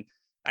prerogative. And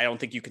I don't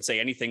think you can say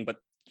anything but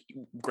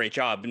great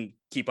job and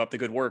keep up the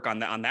good work on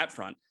that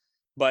front.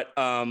 But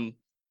when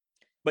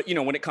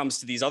it comes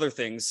to these other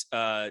things,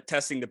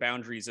 testing the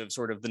boundaries of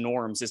sort of the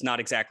norms is not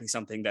exactly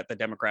something that the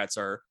Democrats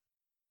are,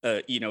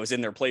 is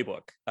in their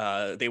playbook.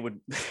 They would,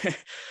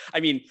 I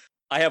mean,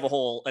 I have a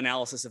whole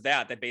analysis of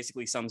that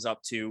basically sums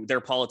up to their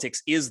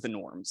politics is the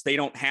norms. They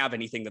don't have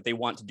anything that they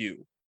want to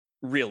do,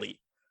 really,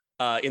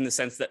 in the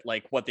sense that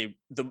like what the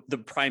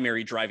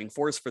primary driving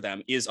force for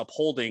them is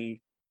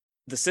upholding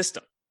the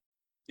system,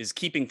 is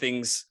keeping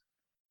things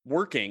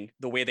working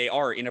the way they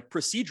are in a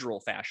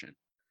procedural fashion.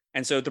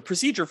 And so the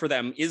procedure for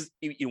them is,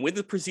 when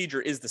the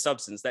procedure is the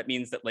substance, that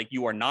means that like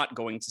you are not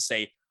going to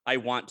say, I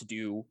want to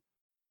do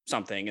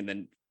something, and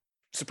then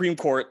Supreme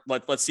Court,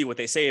 let's see what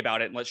they say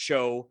about it, and let's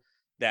show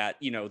that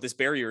this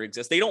barrier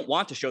exists. They don't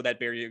want to show that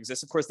barrier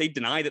exists. Of course, they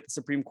deny that the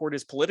Supreme Court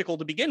is political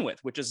to begin with,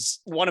 which is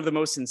one of the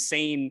most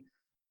insane.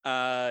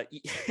 I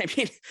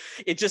mean,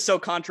 it's just so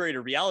contrary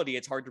to reality.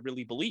 It's hard to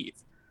really believe.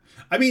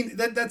 I mean,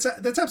 that's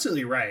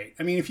absolutely right.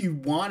 I mean, if you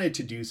wanted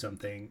to do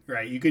something,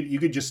 right, you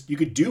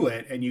could do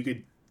it, and you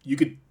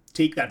could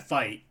take that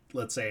fight,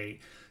 let's say,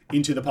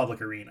 into the public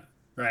arena,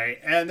 right?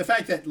 And the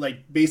fact that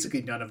like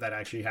basically none of that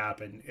actually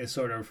happened is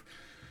sort of,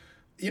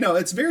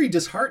 it's very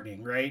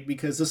disheartening, right?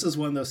 Because this is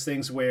one of those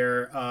things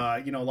where,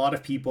 a lot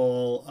of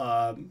people,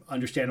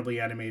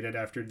 understandably animated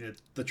after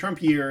the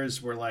Trump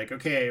years, were like,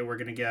 okay, we're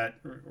gonna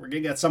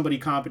get somebody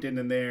competent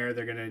in there.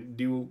 They're gonna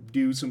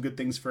do some good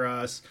things for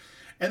us,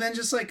 and then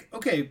just like,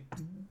 okay,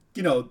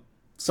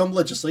 some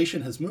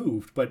legislation has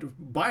moved, but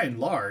by and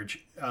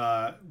large,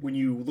 when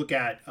you look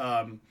at,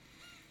 when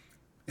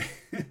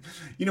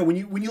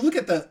you look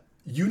at the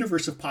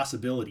universe of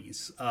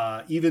possibilities,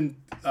 even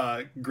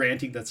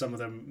granting that some of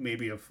them may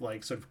be of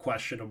like sort of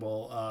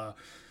questionable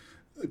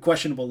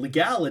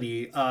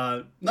legality,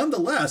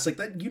 nonetheless, like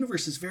that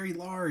universe is very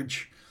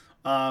large,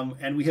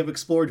 and we have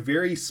explored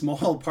very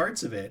small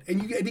parts of it.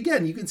 And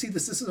again, you can see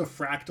this is a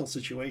fractal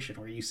situation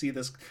where you see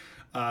this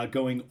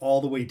going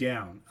all the way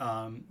down,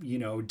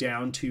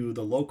 down to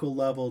the local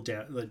level,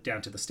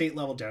 down to the state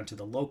level, down to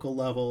the local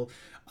level.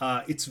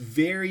 It's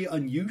very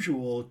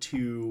unusual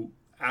to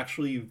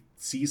actually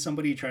see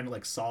somebody trying to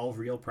like solve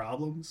real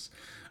problems.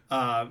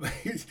 I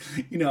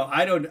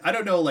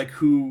don't know like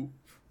who,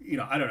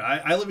 I don't know.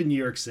 I live in New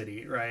York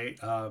City, right?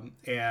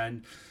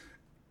 And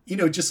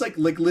just like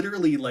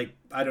literally like,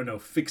 I don't know,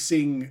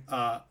 fixing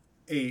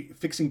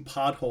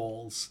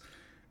potholes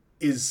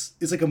is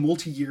like a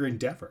multi-year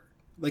endeavor.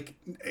 Like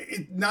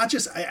not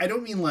just, I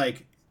don't mean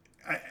like,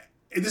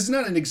 this is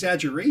not an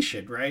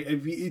exaggeration, right?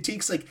 It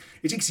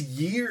takes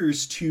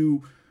years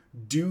to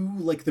do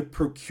like the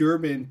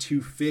procurement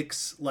to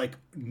fix like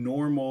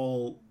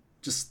normal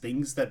just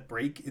things that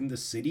break in the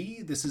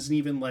city. This isn't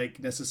even like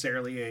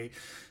necessarily a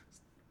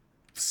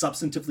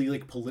substantively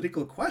like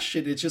political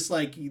question. It's just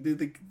like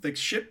the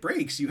shit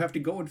breaks, you have to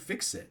go and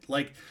fix it,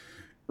 like,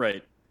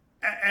 right.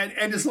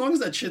 And as long as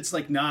that shit's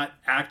like not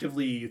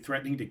actively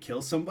threatening to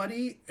kill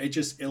somebody,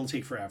 it'll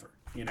take forever,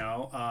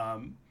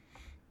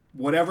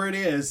 whatever it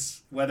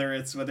is, whether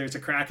it's a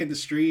crack in the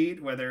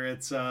street, whether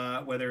it's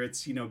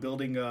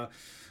building a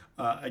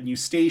new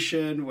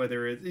station,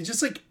 whether it's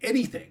just like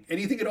anything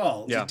at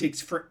all. Yeah. It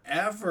takes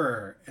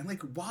forever. And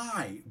like,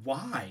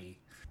 why?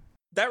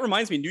 That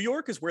reminds me, New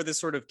York is where this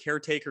sort of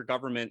caretaker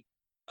government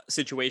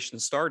situation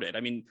started.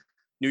 I mean,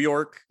 New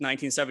York,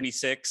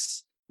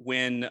 1976,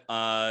 when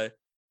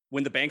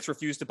the banks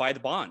refused to buy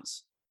the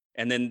bonds.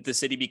 And then the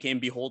city became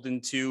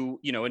beholden to,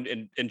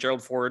 and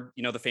Gerald Ford,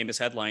 the famous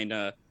headline,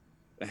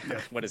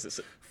 what is this?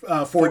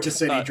 Ford to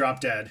City,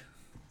 drop dead.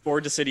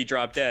 Ford to City,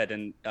 drop dead.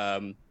 And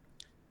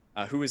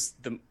who was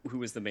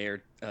the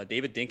mayor?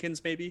 David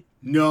Dinkins, maybe?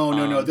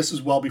 No. This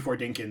was well before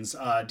Dinkins.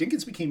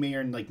 Dinkins became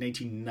mayor in like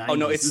 1990. Oh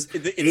no, it's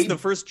the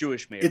first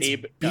Jewish mayor.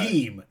 It's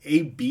Beam.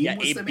 Abe Beam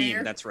was the mayor.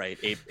 Beam, that's right.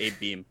 Abe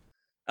Beam.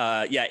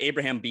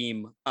 Abraham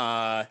Beam.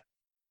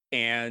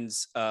 And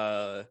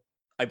I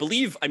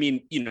believe,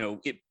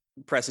 it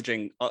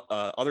presaging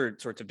other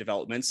sorts of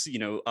developments,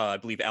 I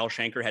believe Al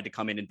Shanker had to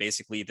come in and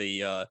basically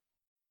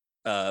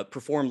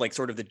perform like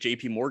sort of the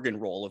JP Morgan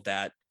role of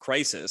that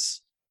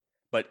crisis.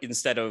 But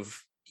instead of,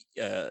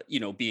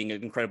 being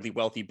an incredibly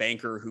wealthy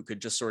banker who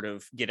could just sort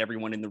of get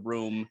everyone in the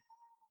room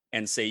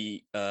and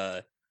say,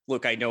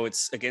 look, I know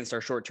it's against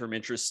our short-term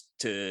interests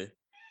to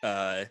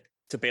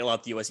bail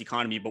out the U.S.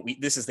 economy, but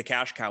this is the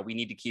cash cow. We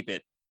need to keep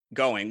it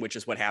going, which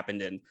is what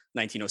happened in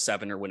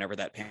 1907 or whenever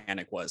that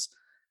panic was.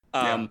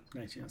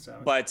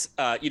 1907. But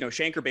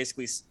Shanker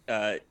basically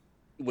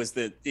was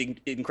the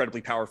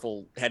incredibly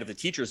powerful head of the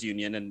teachers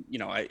union, and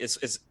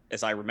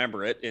as I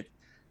remember it,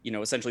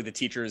 essentially the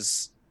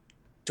teachers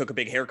took a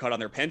big haircut on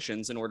their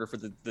pensions in order for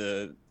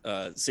the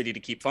city to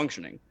keep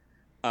functioning.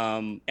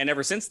 And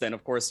ever since then,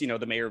 of course,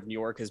 the mayor of New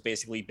York has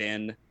basically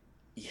been,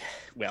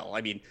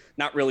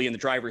 not really in the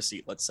driver's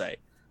seat, let's say.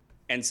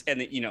 And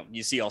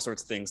you see all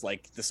sorts of things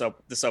like the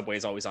subway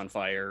is always on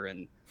fire,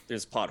 and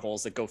there's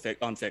potholes that go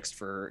unfixed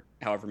for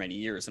however many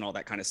years and all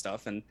that kind of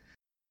stuff. And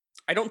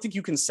I don't think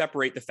you can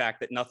separate the fact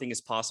that nothing is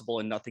possible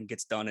and nothing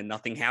gets done and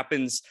nothing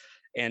happens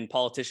and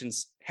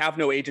politicians have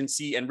no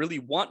agency and really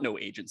want no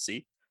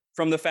agency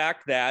from the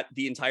fact that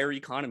the entire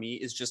economy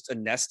is just a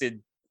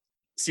nested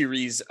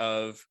series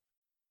of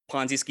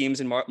Ponzi schemes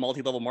and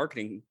multi-level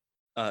marketing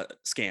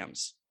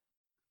scams.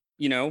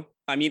 You know,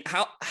 I mean,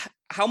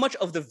 how much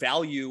of the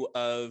value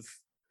of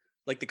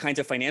like the kinds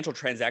of financial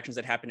transactions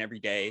that happen every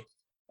day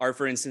are,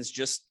 for instance,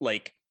 just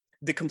like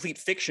the complete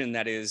fiction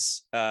that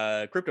is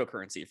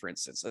cryptocurrency, for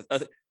instance?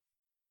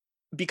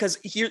 Because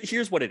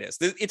here's what it is.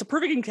 It's a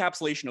perfect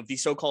encapsulation of the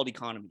so-called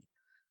economy.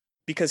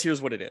 Because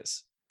here's what it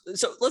is.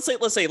 So let's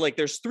say like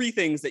there's three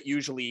things that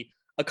usually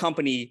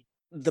accompany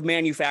the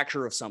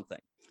manufacture of something.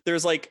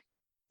 There's like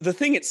the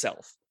thing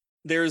itself.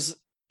 There's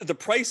the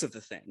price of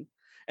the thing.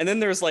 And then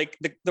there's like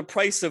the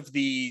price of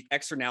the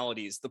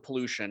externalities, the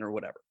pollution or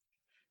whatever,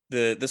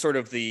 the sort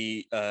of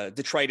the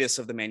detritus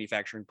of the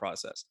manufacturing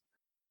process.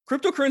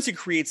 Cryptocurrency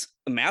creates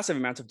massive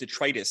amounts of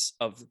detritus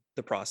of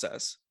the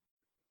process.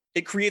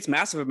 It creates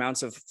massive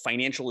amounts of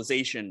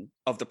financialization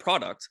of the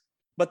product,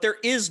 but there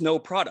is no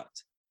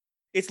product.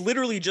 It's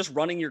literally just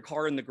running your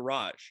car in the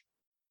garage.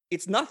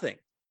 It's nothing.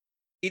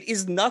 It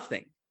is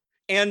nothing.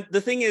 And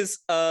the thing is,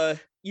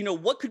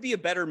 what could be a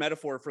better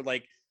metaphor for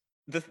like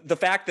the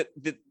fact that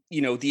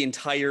the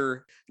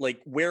entire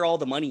like where all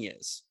the money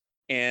is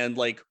and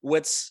like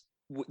what's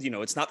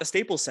it's not the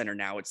Staples Center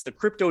now, it's the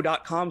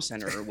crypto.com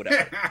center or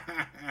whatever.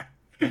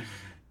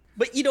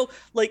 But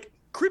like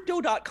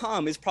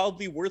crypto.com is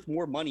probably worth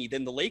more money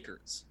than the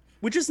Lakers,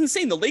 which is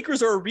insane. The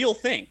Lakers are a real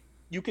thing.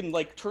 You can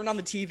like turn on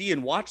the TV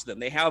and watch them.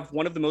 They have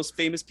one of the most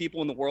famous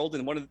people in the world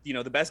and one of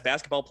the best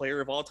basketball player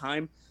of all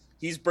time.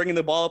 He's bringing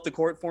the ball up the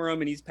court for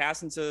him and he's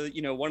passing to,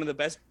 one of the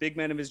best big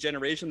men of his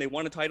generation. They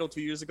won a title 2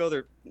 years ago.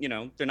 They're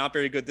not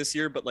very good this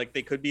year, but like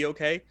they could be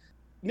okay.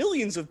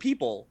 Millions of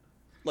people,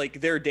 like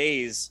their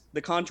days,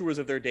 the contours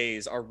of their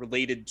days are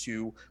related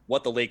to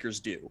what the Lakers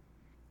do.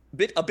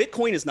 A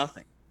Bitcoin is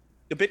nothing.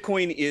 A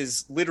Bitcoin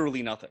is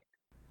literally nothing.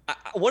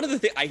 One of the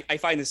things I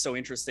find this so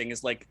interesting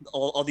is like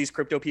all these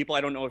crypto people.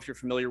 I don't know if you're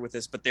familiar with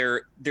this, but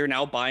they're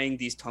now buying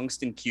these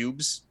tungsten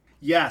cubes.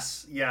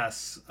 Yes.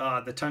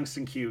 The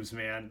tungsten cubes,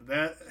 man.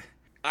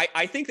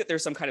 I think that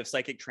there's some kind of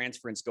psychic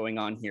transference going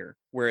on here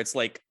where it's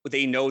like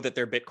they know that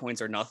their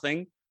Bitcoins are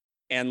nothing.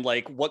 And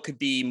like what could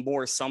be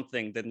more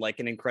something than like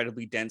an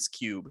incredibly dense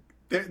cube?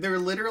 They're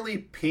literally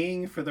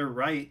paying for the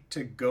right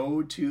to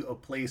go to a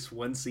place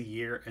once a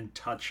year and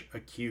touch a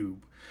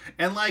cube.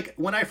 And like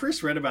when I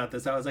first read about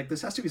this, I was like,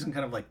 this has to be some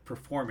kind of like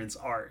performance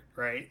art,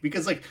 right?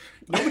 Because like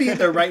nobody in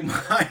their right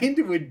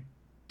mind would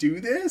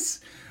do this.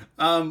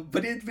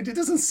 But it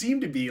doesn't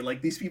seem to be.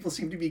 Like these people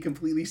seem to be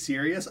completely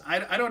serious.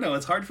 I don't know.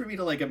 It's hard for me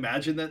to like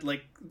imagine that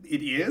like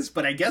it is,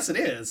 but I guess it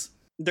is.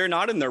 They're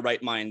not in their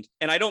right mind.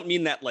 And I don't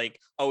mean that like,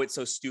 oh, it's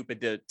so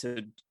stupid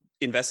to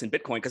invest in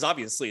Bitcoin, because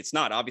obviously it's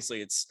not.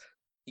 Obviously it's,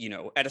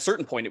 at a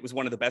certain point, it was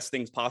one of the best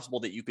things possible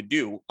that you could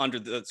do under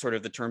the sort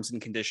of the terms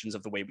and conditions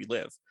of the way we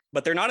live.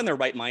 But they're not in their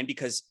right mind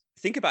because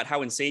think about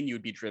how insane you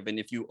would be driven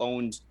if you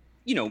owned,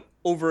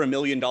 over $1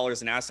 million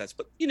in assets.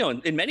 But,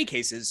 in many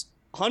cases,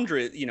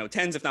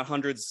 tens, if not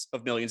hundreds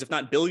of millions, if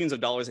not billions of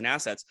dollars in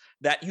assets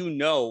that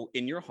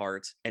in your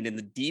heart and in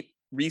the deep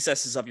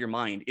recesses of your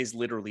mind is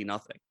literally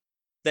nothing.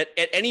 That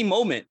at any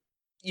moment,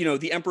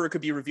 the emperor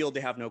could be revealed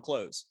to have no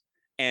clothes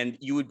and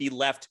you would be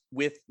left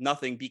with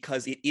nothing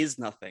because it is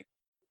nothing.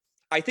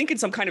 I think in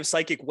some kind of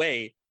psychic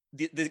way,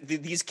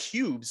 these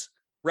cubes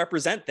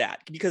represent that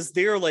because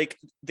they are like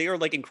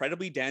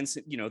incredibly dense.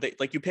 They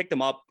like you pick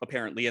them up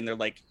apparently, and they're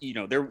like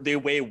they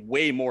weigh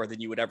way more than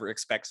you would ever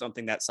expect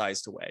something that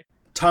size to weigh.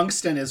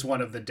 Tungsten is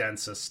one of the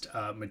densest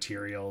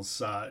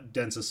materials,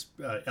 densest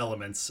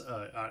elements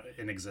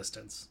in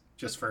existence.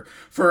 Just for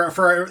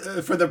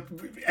the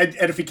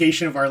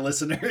edification of our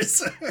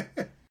listeners.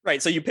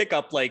 Right. So you pick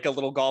up like a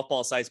little golf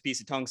ball sized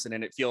piece of tungsten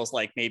and it feels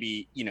like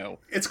maybe,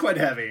 it's quite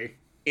heavy.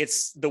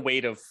 It's the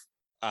weight of,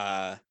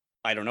 I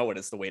don't know what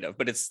it's the weight of,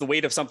 but it's the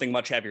weight of something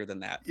much heavier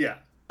than that. Yeah.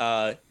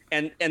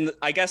 And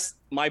I guess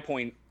my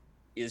point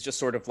is just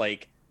sort of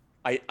like,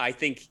 I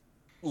think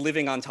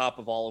living on top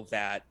of all of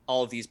that,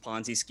 all of these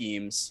Ponzi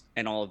schemes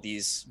and all of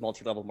these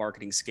multi-level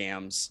marketing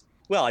scams,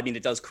 well, I mean,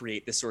 it does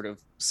create this sort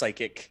of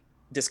psychic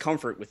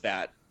discomfort with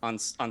that on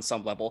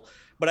some level.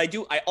 But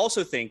I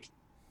also think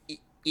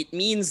it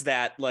means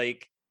that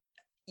like,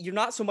 you're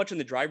not so much in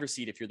the driver's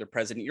seat if you're the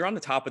president. You're on the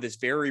top of this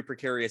very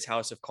precarious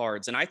house of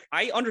cards. And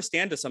I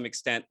understand to some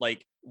extent,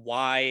 like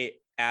why,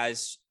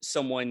 as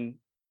someone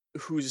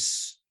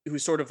who's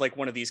sort of like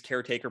one of these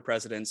caretaker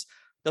presidents,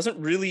 doesn't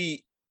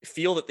really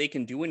feel that they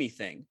can do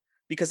anything.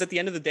 Because at the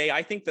end of the day,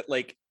 I think that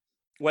like,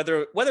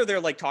 whether they're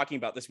like talking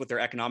about this with their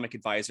economic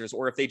advisors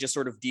or if they just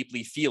sort of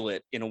deeply feel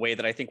it in a way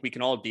that I think we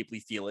can all deeply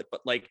feel it,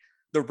 but like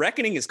the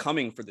reckoning is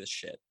coming for this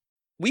shit.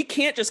 We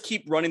can't just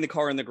keep running the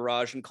car in the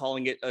garage and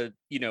calling it a,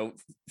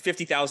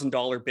 $50,000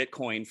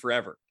 Bitcoin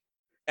forever.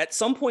 At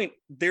some point,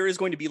 there is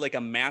going to be like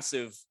a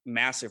massive,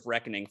 massive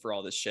reckoning for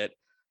all this shit.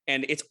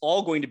 And it's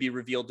all going to be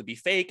revealed to be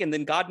fake. And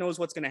then God knows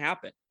what's going to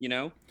happen,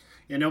 Yeah,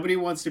 nobody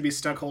wants to be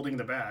stuck holding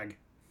the bag.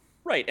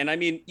 Right. And I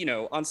mean,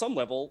 on some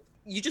level,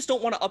 you just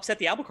don't want to upset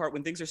the apple cart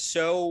when things are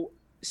so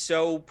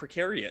so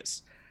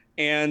precarious.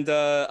 And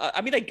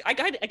I mean, I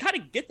kind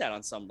of get that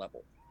on some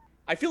level.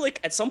 I feel like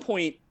at some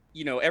point,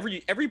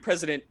 every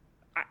president.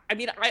 I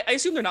mean, I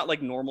assume they're not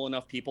like normal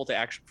enough people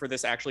to for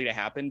this actually to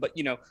happen. But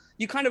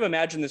you kind of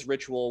imagine this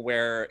ritual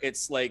where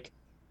it's like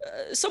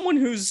someone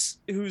who's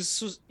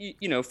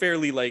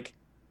fairly like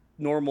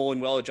normal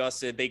and well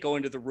adjusted. They go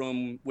into the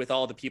room with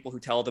all the people who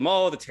tell them,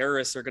 oh, the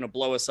terrorists are going to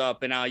blow us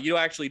up, and you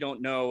actually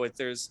don't know if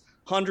there's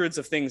hundreds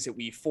of things that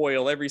we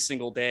foil every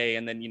single day.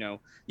 And then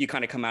you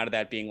kind of come out of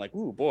that being like,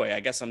 ooh boy, I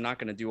guess I'm not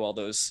going to do all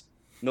those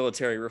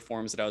military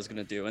reforms that I was going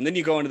to do. And then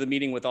you go into the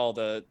meeting with all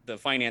the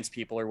finance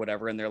people or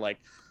whatever, and they're like,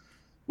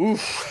 ooh,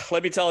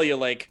 let me tell you,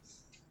 like,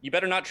 you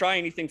better not try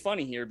anything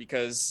funny here,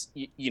 because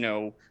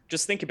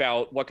just think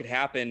about what could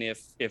happen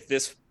if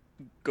this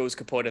goes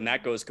kaput and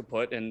that goes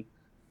kaput, and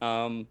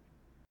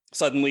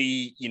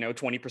suddenly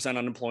 20%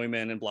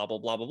 unemployment and blah blah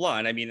blah blah blah.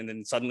 And I mean, and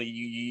then suddenly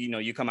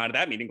you come out of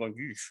that meeting going,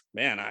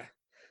 man,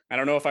 I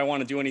don't know if I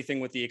want to do anything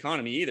with the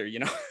economy either.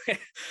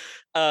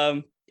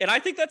 And I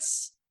think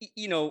that's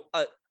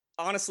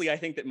honestly, I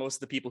think that most of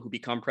the people who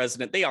become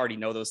president, they already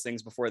know those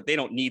things before. They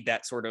don't need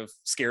that sort of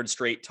scared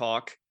straight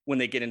talk when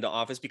they get into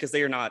office, because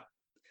they are not.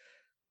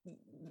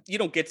 You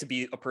don't get to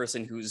be a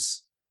person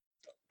who's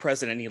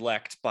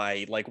president-elect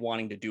by like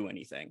wanting to do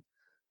anything.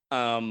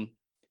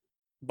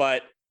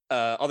 But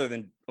other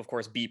than, of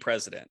course, be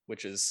president,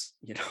 which is,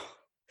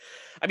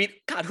 I mean,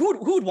 God, who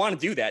would want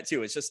to do that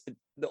too? It's just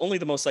only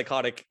the most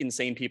psychotic,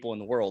 insane people in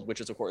the world,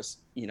 which is, of course,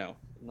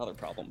 another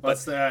problem. Well,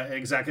 that's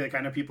exactly the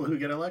kind of people who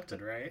get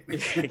elected, right?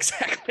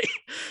 Exactly.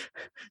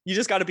 You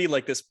just got to be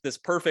like this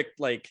perfect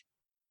like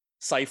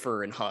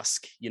cipher and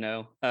husk,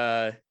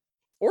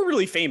 or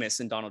really famous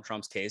in Donald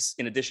Trump's case,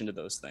 in addition to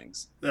those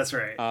things. That's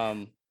right.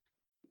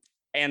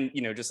 And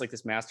just like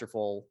this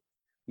masterful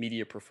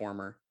media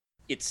performer.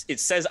 I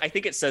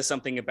think it says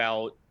something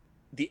about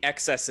the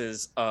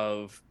excesses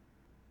of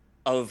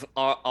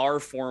our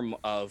form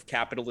of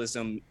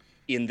capitalism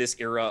in this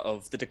era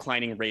of the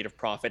declining rate of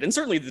profit, and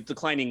certainly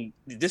the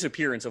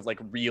disappearance of like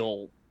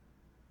real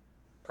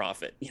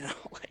profit.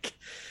 Like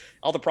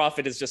all the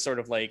profit is just sort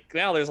of like,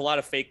 well, there's a lot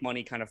of fake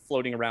money kind of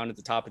floating around at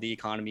the top of the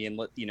economy, and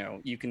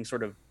you can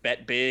sort of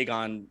bet big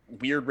on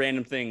weird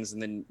random things,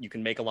 and then you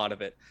can make a lot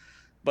of it.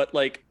 But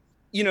like,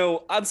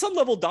 on some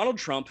level, Donald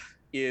Trump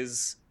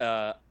is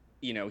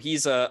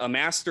he's a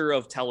master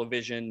of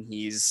television.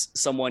 He's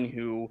someone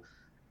who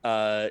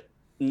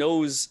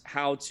knows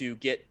how to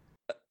get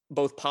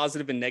both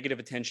positive and negative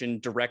attention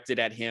directed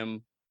at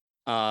him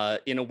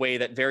in a way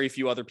that very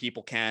few other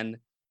people can.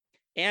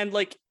 And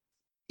like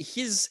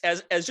his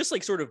as just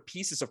like sort of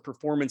pieces of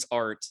performance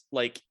art,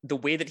 like the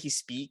way that he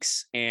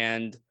speaks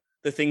and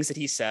the things that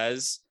he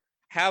says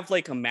have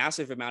like a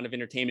massive amount of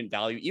entertainment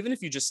value, even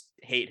if you just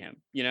hate him,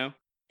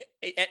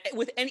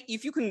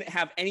 if you can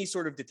have any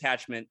sort of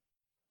detachment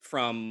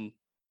from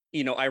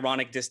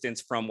ironic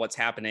distance from what's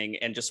happening,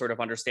 and just sort of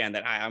understand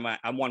that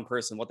I'm one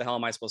person. What the hell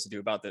am I supposed to do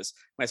about this?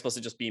 Am I supposed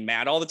to just be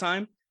mad all the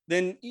time?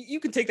 Then you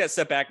can take that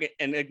step back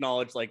and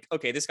acknowledge, like,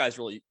 okay, this guy's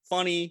really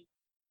funny,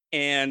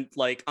 and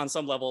like on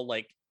some level,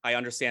 like I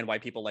understand why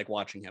people like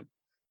watching him.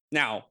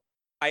 Now,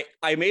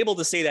 I'm able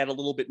to say that a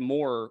little bit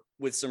more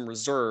with some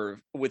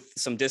reserve, with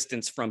some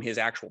distance from his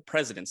actual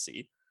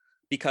presidency,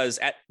 because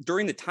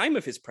during the time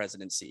of his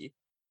presidency,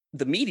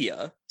 the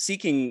media,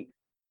 seeking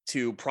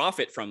to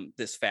profit from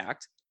this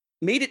fact,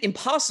 made it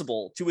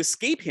impossible to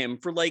escape him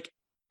for like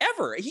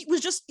ever. It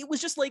was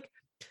just like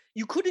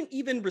you couldn't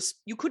even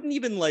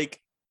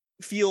like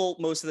feel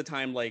most of the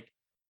time like,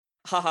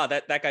 haha,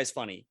 that guy's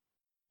funny,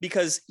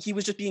 because he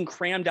was just being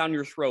crammed down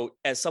your throat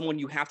as someone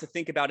you have to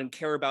think about and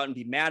care about and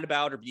be mad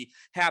about or be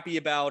happy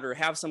about or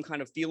have some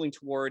kind of feeling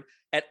toward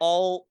at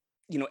all,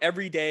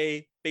 every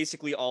day,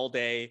 basically all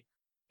day.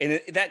 And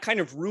that kind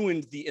of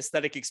ruined the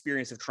aesthetic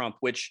experience of Trump,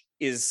 which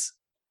is,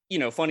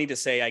 funny to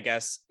say, I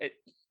guess.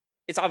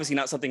 It's obviously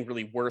not something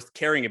really worth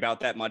caring about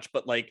that much,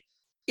 but like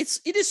it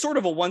is sort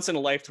of a once in a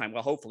lifetime,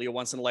 well, hopefully a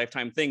once in a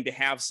lifetime thing, to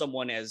have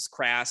someone as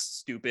crass,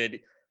 stupid,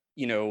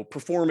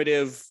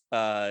 performative,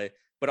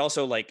 but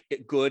also like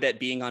good at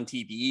being on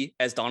TV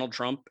as Donald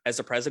Trump as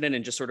a president,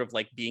 and just sort of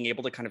like being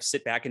able to kind of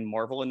sit back and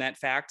marvel in that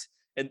fact.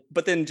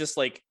 But then just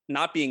like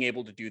not being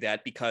able to do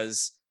that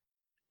because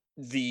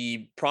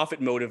the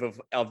profit motive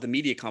of the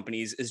media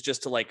companies is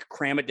just to like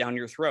cram it down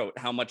your throat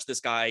how much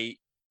this guy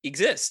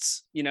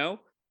exists,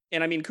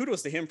 And I mean,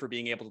 kudos to him for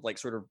being able to like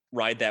sort of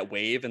ride that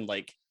wave, and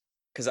like,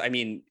 because I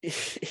mean,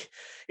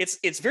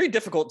 it's very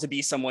difficult to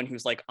be someone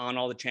who's like on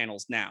all the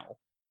channels now.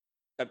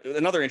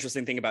 Another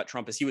interesting thing about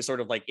Trump is he was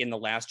sort of like in the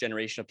last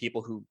generation of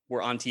people who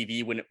were on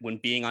TV when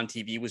being on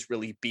TV was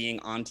really being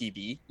on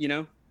TV,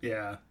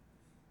 Yeah.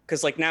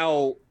 Because like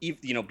now,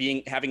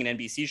 having an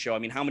NBC show, I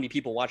mean, how many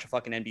people watch a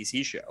fucking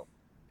NBC show?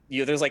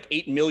 There's like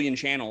 8 million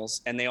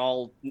channels, and they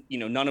all,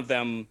 none of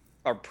them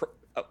are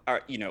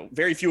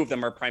very few of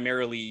them are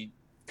primarily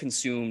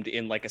consumed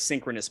in like a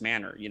synchronous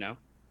manner,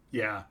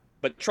 Yeah.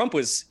 But Trump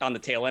was on the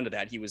tail end of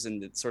that. He was in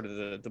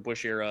the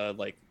Bush era,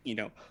 like,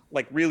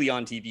 like really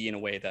on TV in a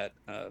way that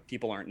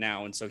people aren't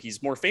now. And so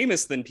he's more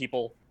famous than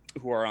people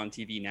who are on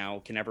TV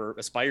now can ever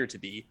aspire to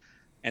be.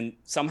 And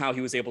somehow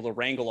he was able to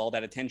wrangle all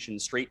that attention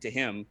straight to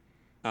him,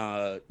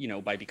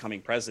 by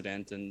becoming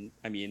president. And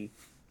I mean,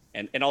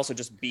 and also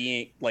just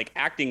being like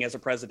acting as a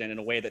president in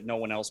a way that no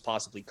one else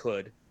possibly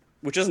could,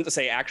 which isn't to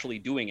say actually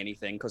doing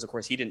anything, because of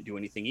course he didn't do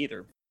anything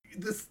either.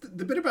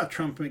 The bit about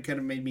Trump kind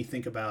of made me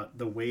think about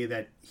the way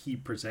that he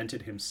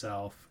presented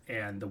himself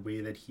and the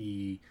way that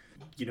the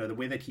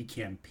way that he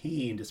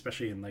campaigned,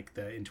 especially in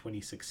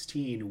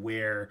 2016,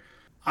 where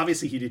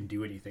obviously he didn't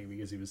do anything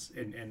because he was,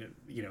 and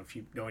if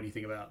you know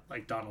anything about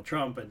like Donald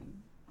Trump and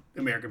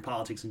American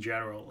politics in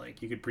general,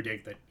 like you could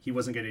predict that he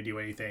wasn't going to do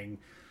anything,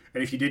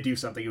 and if he did do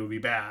something, it would be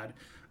bad,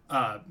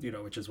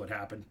 which is what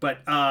happened. But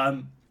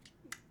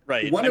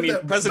right.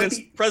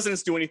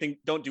 Presidents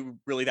don't do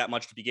really that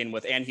much to begin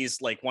with, and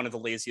he's like one of the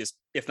laziest,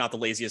 if not the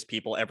laziest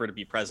people ever to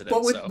be president.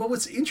 But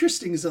what's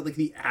interesting is that like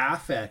the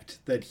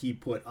affect that he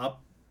put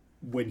up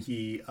when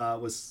he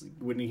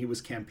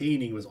was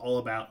campaigning was all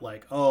about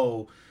like,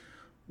 oh,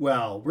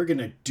 well, we're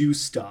gonna do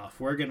stuff.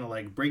 We're gonna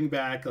like bring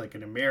back like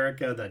an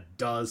America that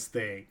does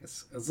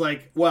things. It's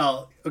like,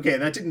 well, okay,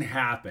 that didn't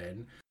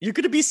happen. You're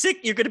gonna be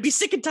sick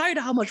and tired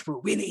of how much we're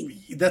winning.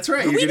 That's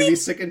right. You're gonna be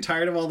sick and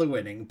tired of all the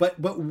winning. But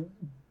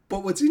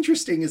what's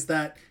interesting is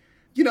that,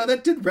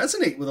 that did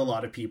resonate with a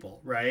lot of people,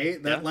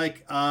 right? That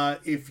like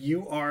if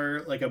you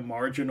are like a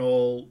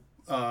marginal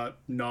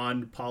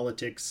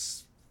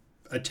non-politics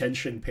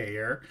attention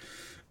payer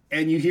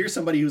and you hear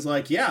somebody who's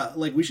like, yeah,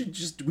 like we should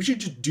just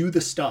do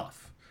the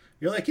stuff.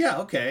 You're like, yeah,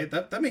 okay,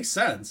 that makes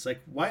sense.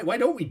 Like, why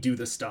don't we do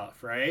the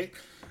stuff, right?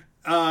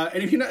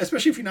 And if you're not,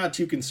 especially if you're not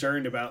too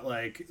concerned about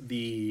like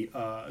the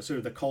sort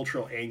of the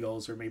cultural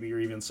angles, or maybe you're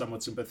even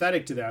somewhat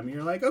sympathetic to them,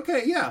 you're like,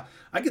 okay, yeah,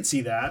 I could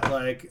see that.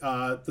 Like,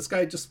 this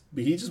guy just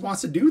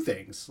wants to do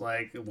things.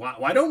 Like,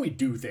 why don't we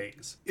do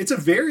things? It's a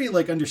very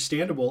like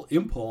understandable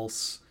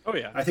impulse. Oh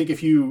yeah. I think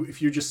if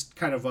you're just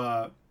kind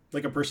of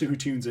like a person who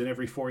tunes in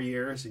every 4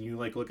 years and you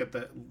like look at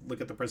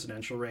the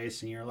presidential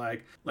race and you're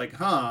like,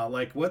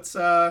 what's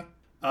on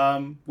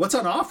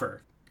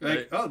offer? Like,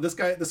 right. Oh, this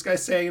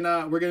guy's saying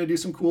we're gonna do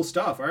some cool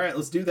stuff. All right,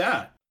 let's do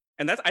that.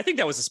 And I think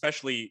that was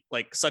especially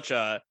like such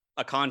a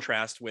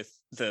contrast with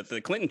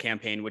the Clinton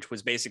campaign, which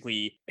was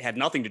basically had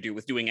nothing to do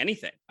with doing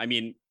anything. I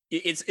mean,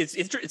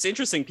 it's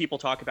interesting. People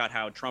talk about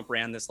how Trump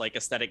ran this like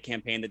aesthetic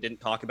campaign that didn't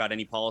talk about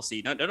any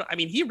policy. No, I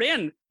mean, he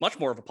ran much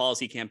more of a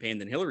policy campaign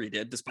than Hillary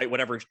did, despite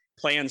whatever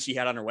plans she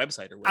had on her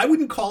website or whatever. I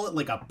wouldn't call it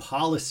like a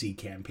policy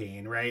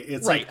campaign, right?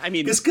 It's right. Like, I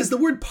mean, because the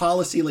word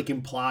policy like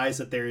implies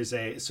that there is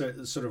a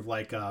sort of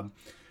like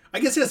I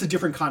guess it has a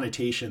different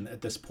connotation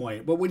at this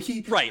point. But when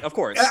he right, of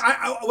course,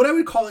 what I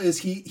would call it is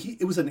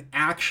it was an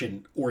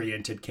action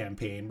oriented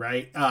campaign,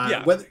 right?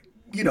 Yeah. Whether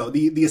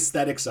the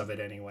aesthetics of it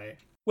anyway.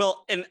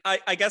 Well, and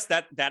I guess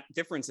that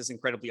difference is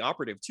incredibly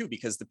operative too,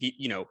 because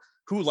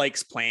who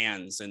likes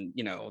plans and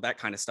that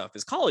kind of stuff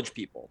is college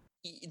people.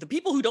 The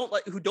people who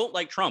don't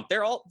like Trump,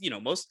 they're all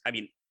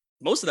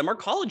most of them are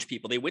college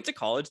people. They went to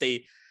college.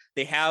 They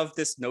have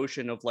this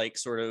notion of like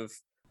sort of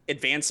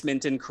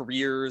advancement in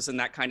careers and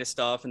that kind of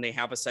stuff, and they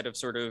have a set of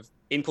sort of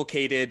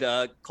inculcated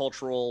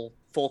cultural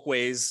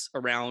folkways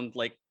around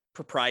like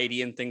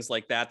propriety and things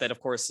like that. That of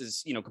course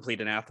is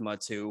complete anathema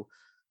to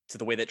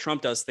the way that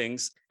Trump does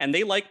things. And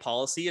they like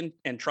policy,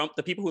 and Trump,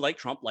 the people who like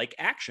Trump like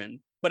action.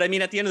 But I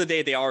mean, at the end of the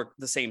day, they are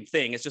the same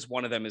thing. It's just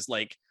one of them is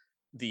like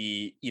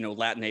the,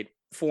 Latinate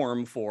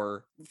form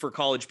for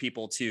college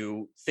people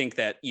to think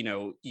that,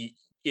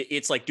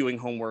 it's like doing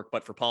homework,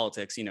 but for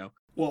politics,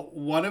 Well,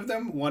 one of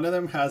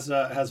them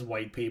has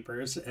white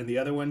papers, and the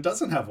other one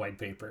doesn't have white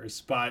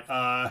papers, but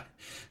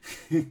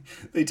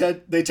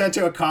they tend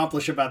to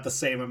accomplish about the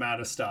same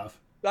amount of stuff.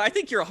 I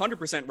think you're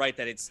 100% right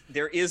that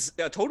there's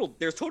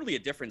totally a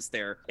difference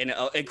there, and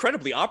an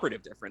incredibly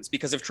operative difference,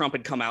 because if Trump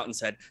had come out and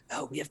said,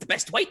 "Oh, we have the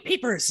best white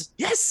papers,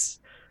 yes,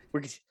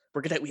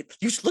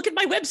 you should look at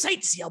my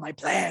website to see all my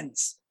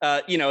plans,"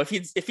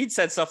 if he'd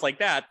said stuff like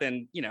that,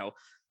 then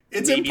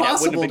it's maybe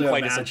impossible that wouldn't have been to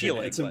quite imagine. as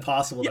appealing. It's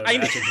impossible to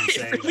imagine him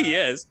saying it really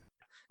that. is.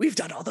 We've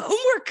done all the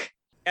homework.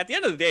 At the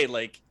end of the day,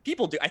 like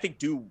people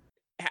do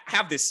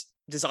have this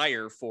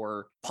desire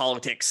for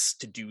politics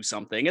to do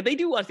something, and they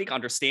do, I think,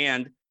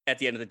 understand at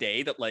the end of the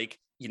day that like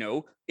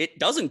it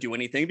doesn't do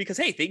anything, because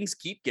hey, things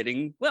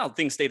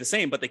stay the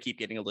same, but they keep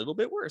getting a little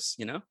bit worse,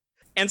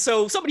 And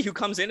so somebody who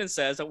comes in and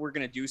says that we're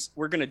gonna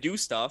do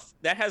stuff,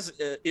 that has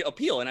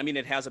appeal, and I mean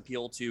it has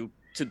appeal to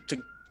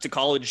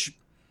college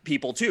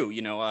people too.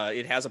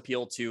 It has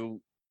appeal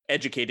to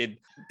educated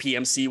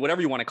PMC,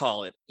 whatever you want to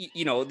call it.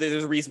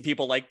 There's a reason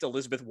people liked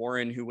Elizabeth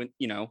Warren, who went,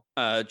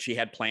 she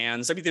had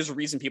plans. I mean, there's a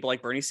reason people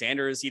like Bernie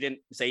Sanders. He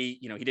didn't say,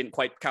 he didn't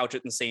quite couch it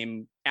in the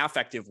same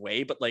affective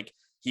way, but like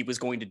he was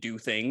going to do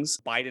things.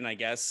 Biden, I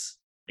guess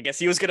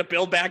he was going to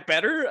build back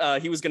better.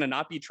 He was going to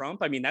not be Trump.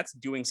 I mean, that's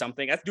doing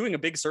something. That's doing a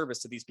big service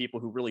to these people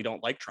who really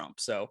don't like Trump.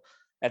 So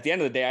at the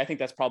end of the day, I think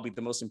that's probably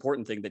the most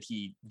important thing that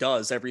he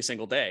does every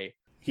single day.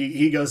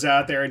 He goes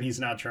out there and he's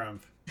not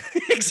Trump.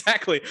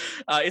 Exactly.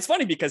 It's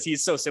funny because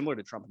he's so similar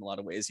to Trump in a lot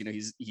of ways.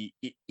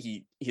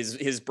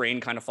 His brain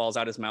kind of falls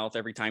out his mouth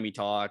every time he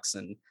talks,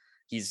 and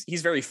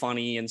he's very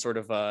funny and sort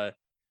of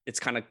it's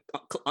kind of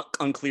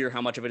unclear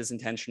how much of it is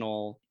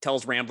intentional.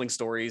 Tells rambling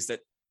stories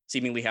that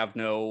seemingly have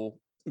no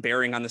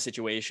bearing on the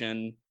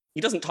situation.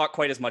 He doesn't talk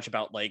quite as much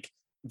about like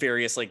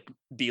various like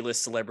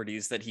B-list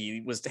celebrities that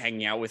he was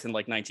hanging out with in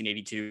like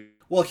 1982.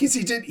 Well, he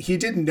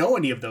didn't know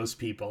any of those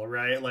people,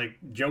 right? Like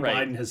Joe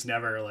Right. Biden has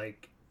never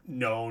like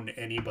known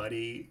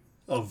anybody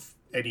of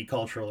any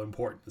cultural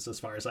importance, as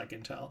far as I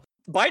can tell.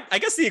 Biden, I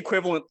guess the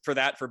equivalent for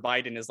that for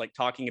Biden is like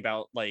talking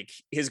about like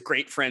his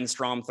great friend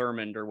Strom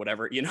Thurmond or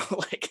whatever, you know,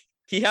 like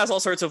he has all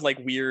sorts of like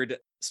weird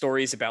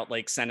stories about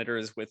like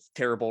senators with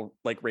terrible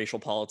like racial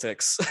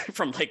politics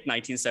from like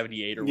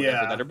 1978 or whatever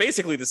Yeah. that are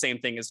basically the same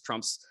thing as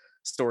Trump's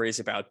stories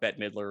about Bette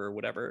Midler or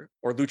whatever,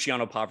 or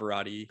Luciano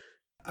Pavarotti.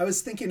 I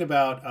was thinking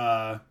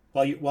about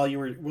while you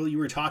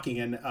were talking,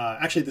 and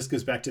actually this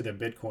goes back to the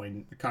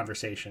Bitcoin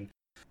conversation.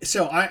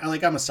 So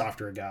I'm a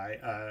software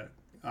guy.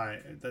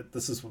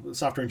 This is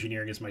software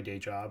engineering is my day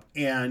job,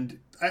 and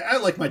I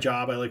like my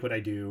job. I like what I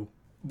do,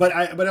 but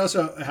I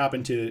also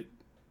happen to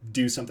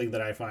do something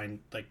that I find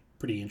like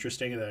pretty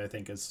interesting and that I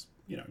think is,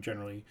 you know,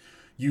 generally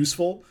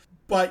useful.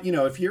 But, you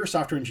know, if you're a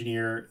software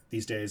engineer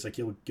these days, like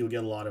you'll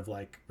get a lot of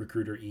like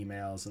recruiter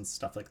emails and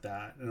stuff like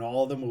that, and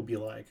all of them will be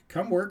like,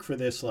 come work for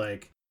this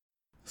like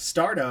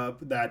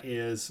startup that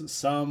is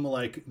some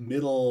like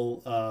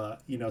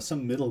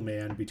some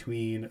middleman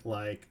between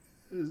like,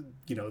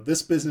 you know,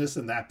 this business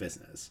and that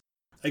business.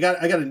 I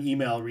got an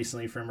email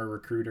recently from a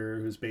recruiter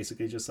who's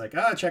basically just like,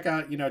 check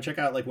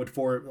out like what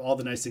all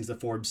the nice things that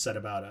Forbes said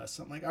about us.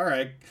 I'm like, all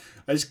right.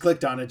 I just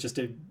clicked on it just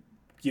to,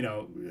 you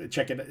know,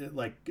 check it,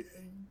 like,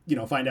 you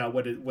know, find out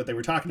what they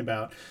were talking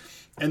about.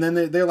 And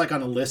then they're like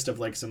on a list of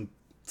like some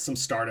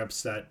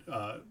startups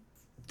that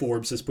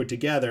Forbes has put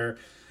together.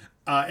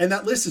 And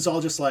that list is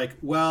all just like,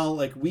 well,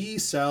 like we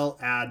sell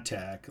ad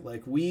tech,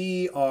 like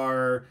we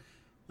are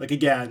like,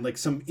 again, like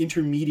some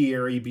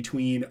intermediary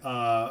between,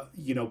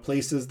 you know,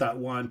 places that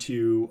want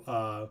to,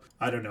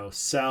 I don't know,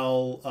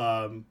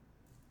 sell.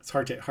 It's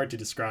hard to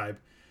describe,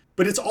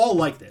 but it's all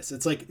like this.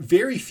 It's like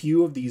very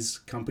few of these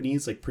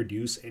companies like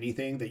produce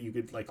anything that you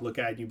could like look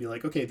at and you'd be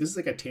like, okay, this is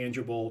like a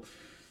tangible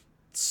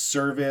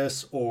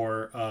service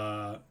or,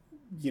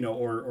 you know,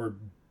 or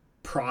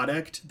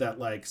product that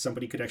like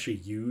somebody could actually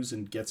use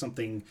and get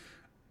something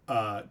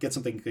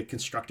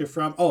constructive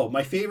from. Oh,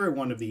 my favorite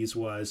one of these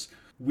was,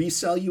 we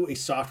sell you a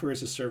software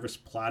as a service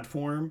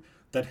platform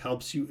that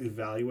helps you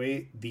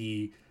evaluate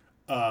the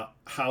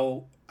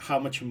how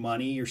much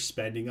money you're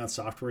spending on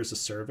software as a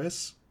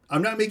service.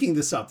 I'm not making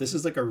this up. This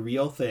is like a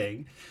real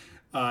thing.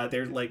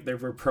 They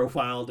were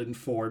profiled in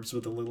Forbes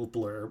with a little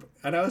blurb,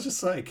 and I was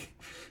just like,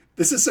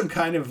 this is some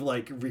kind of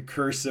like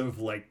recursive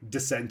like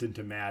descent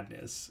into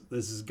madness.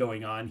 This is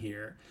going on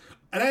here.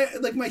 And I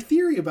like, my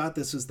theory about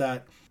this is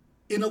that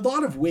in a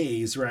lot of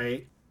ways,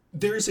 right,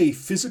 there's a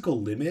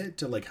physical limit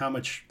to like how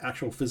much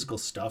actual physical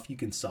stuff you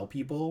can sell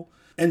people.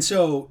 And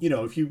so, you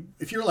know, if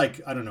you're like,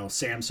 I don't know,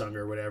 Samsung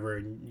or whatever,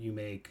 and you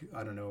make,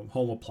 I don't know,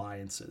 home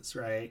appliances,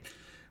 right?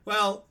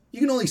 Well, you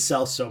can only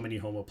sell so many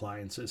home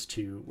appliances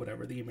to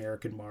whatever the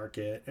American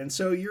market. And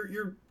so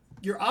your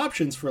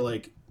options for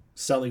like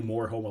selling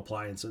more home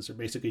appliances are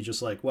basically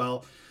just like,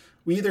 well,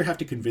 we either have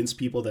to convince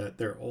people that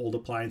their old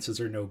appliances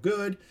are no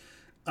good,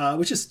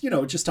 which is, you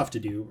know, just tough to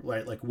do,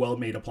 right? Like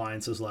well-made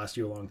appliances last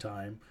you a long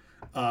time.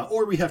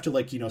 Or we have to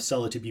like, you know,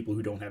 sell it to people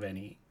who don't have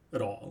any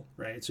at all,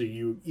 right? So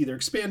you either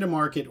expand a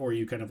market or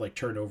you kind of like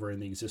turn over in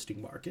the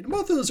existing market. And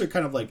both of those are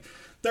kind of like,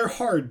 they're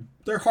hard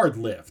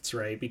lifts,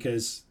 right?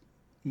 Because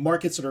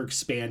markets that are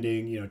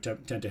expanding, you know,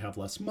 tend to have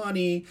less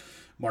money.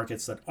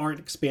 Markets that aren't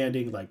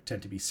expanding like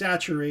tend to be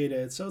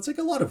saturated. So it's like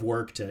a lot of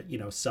work to, you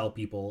know, sell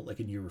people like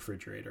a new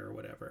refrigerator or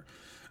whatever.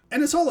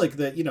 And it's all like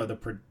the, you know,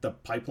 the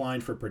pipeline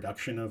for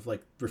production of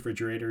like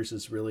refrigerators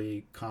is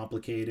really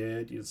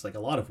complicated. It's like a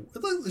lot of,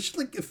 it's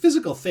like a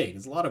physical thing.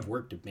 It's a lot of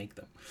work to make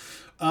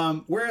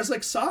them. Whereas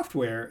like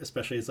software,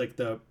 especially, it's like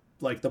the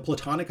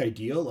platonic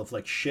ideal of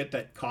like shit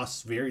that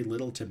costs very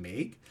little to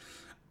make.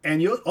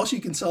 And you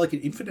can sell like an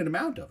infinite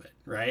amount of it,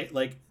 right?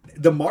 Like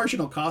the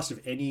marginal cost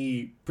of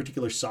any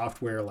particular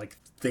software like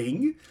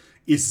thing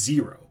is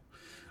zero.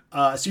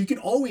 So you can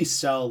always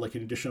sell like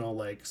an additional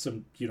like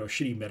some, you know,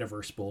 shitty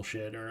metaverse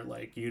bullshit or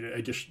like, you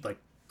know, just like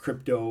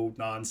crypto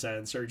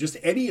nonsense or just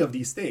any of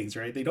these things,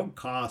 right? They don't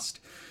cost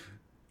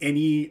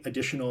any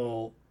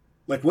additional,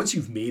 like once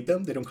you've made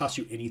them, they don't cost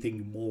you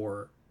anything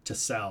more to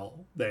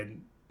sell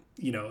than,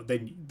 you know,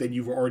 then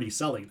you were already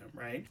selling them,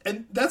 right?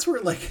 And that's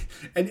where like,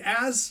 and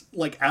as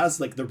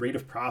the rate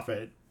of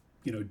profit,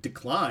 you know,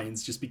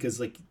 declines just because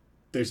like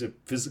there's a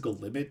physical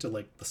limit to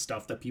like the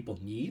stuff that people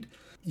need,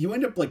 you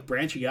end up like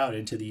branching out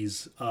into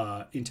these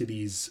I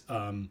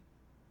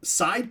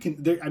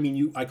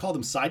call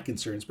them side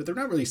concerns, but they're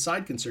not really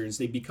side concerns.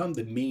 They become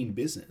the main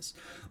business.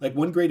 Like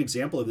one great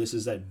example of this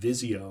is that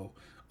Vizio,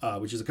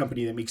 which is a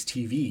company that makes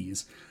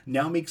TVs,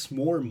 now makes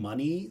more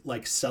money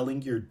like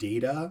selling your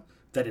data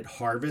that it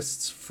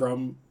harvests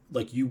from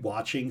like you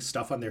watching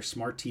stuff on their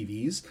smart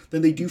TVs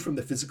than they do from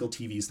the physical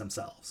TVs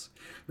themselves,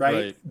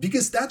 right?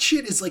 Because that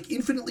shit is like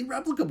infinitely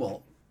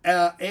replicable.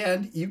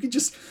 And you could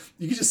just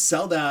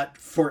sell that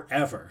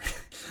forever.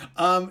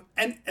 And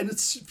it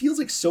feels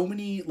like so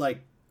many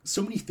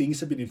things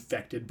have been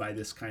infected by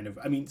this kind of,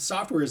 I mean,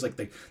 software is like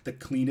the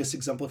cleanest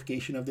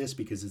exemplification of this,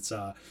 because it's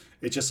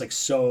just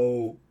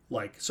so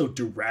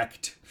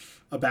direct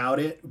about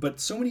it. But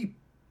so many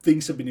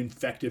things have been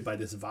infected by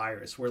this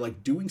virus where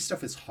like doing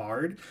stuff is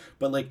hard,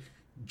 but like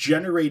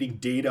generating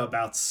data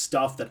about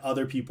stuff that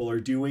other people are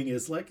doing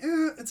is like,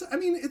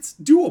 it's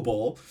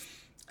doable.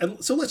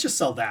 And so let's just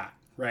sell that.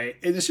 Right.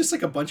 And it's just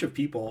like a bunch of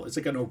people. It's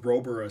like an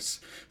Ouroboros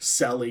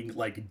selling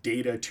like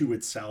data to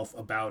itself,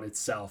 about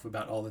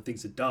all the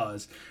things it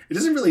does. It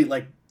doesn't really,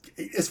 like,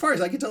 as far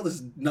as I can tell,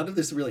 none of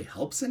this really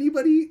helps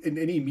anybody in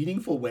any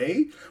meaningful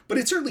way, but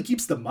it certainly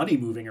keeps the money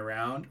moving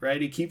around.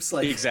 Right. It keeps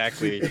like,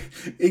 exactly.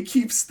 It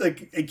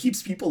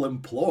keeps people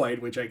employed,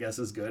 which I guess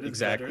is good. It's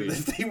exactly.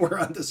 better than they were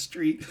on the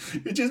street.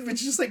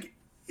 It's just like,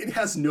 it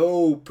has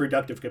no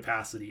productive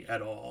capacity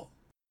at all.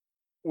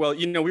 Well,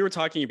 we were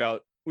talking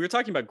about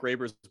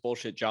Graeber's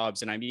bullshit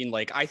jobs. And I mean,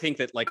 like, I think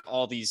that like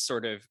all these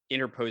sort of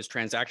interposed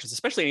transactions,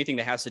 especially anything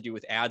that has to do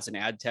with ads and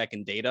ad tech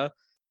and data,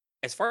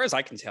 as far as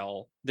I can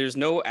tell, there's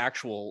no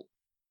actual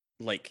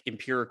like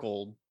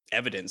empirical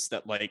evidence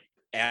that like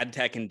ad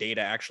tech and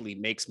data actually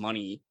makes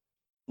money,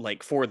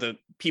 like for the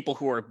people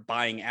who are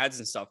buying ads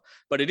and stuff.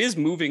 But it is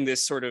moving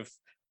this sort of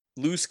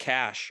loose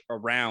cash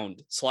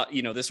around,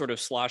 this sort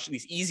of slosh,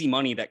 these easy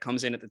money that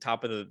comes in at the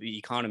top of the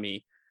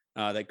economy,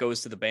 that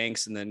goes to the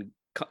banks and then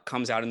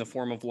comes out in the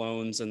form of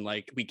loans, and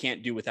like we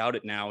can't do without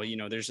it now.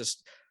 There's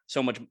just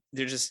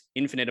there's just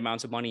infinite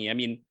amounts of money. I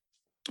mean,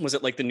 was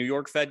it like the New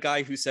York Fed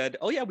guy who said,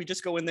 oh yeah, we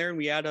just go in there and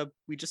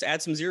we just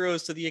add some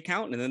zeros to the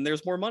account and then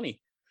there's more money?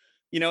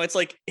 It's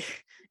like,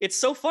 it's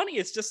so funny.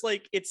 It's just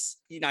like, it's,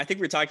 I think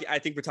we're talking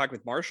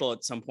with Marshall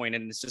at some point,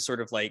 and it's just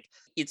sort of like,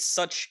 it's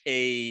such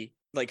a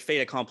like fait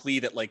accompli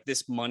that like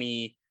this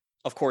money,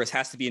 of course,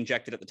 has to be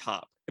injected at the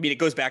top. I mean, it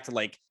goes back to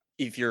like,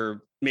 if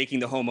you're making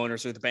the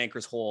homeowners or the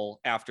bankers whole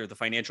after the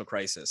financial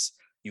crisis,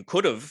 you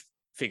could have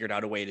figured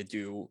out a way to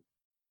do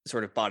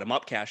sort of bottom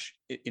up cash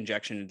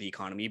injection into the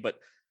economy. But,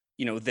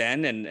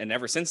 then and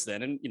ever since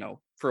then, and,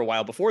 for a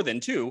while before then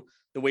too,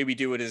 the way we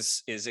do it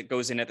is it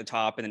goes in at the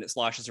top and then it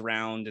sloshes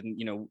around.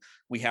 And,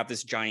 we have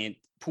this giant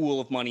pool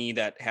of money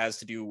that has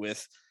to do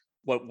with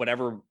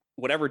whatever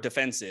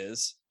defense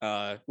is,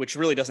 which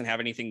really doesn't have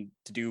anything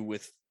to do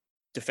with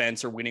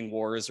defense or winning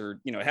wars,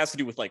 or it has to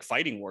do with like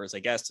fighting wars, I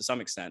guess, to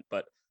some extent,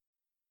 but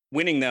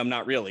winning them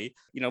not really.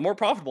 More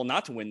profitable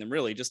not to win them,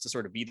 really, just to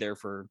sort of be there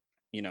for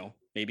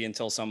maybe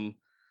until some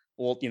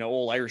old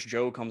Irish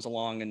Joe comes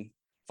along and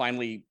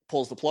finally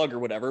pulls the plug or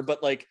whatever.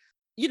 But like,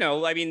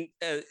 I mean,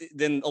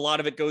 then a lot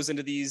of it goes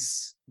into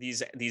these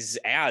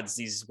ads,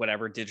 these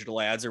whatever digital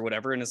ads or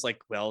whatever, and it's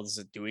like, well, is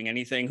it doing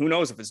anything? Who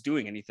knows if it's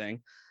doing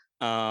anything?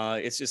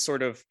 It's just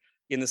sort of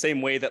in the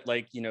same way that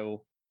like,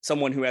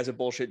 someone who has a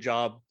bullshit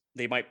job,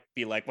 they might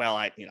be like, well,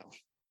 I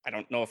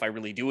don't know if I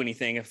really do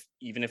anything,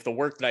 even if the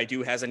work that I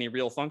do has any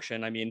real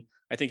function. I mean,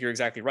 I think you're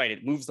exactly right.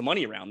 It moves the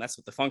money around. That's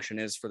what the function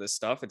is for this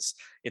stuff. It's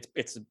it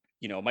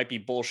might be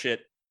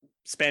bullshit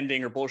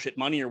spending or bullshit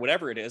money or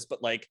whatever it is,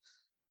 but like,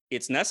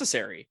 it's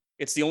necessary.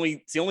 It's the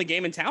only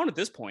game in town at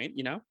this point,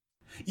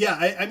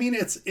 Yeah, I mean,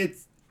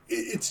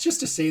 it's just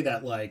to say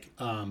that like,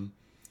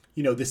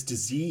 this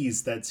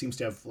disease that seems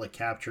to have like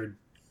captured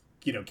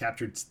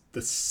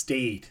the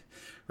state,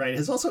 right,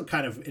 has also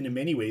kind of in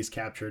many ways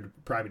captured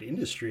private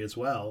industry as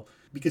well,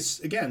 because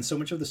again, so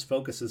much of this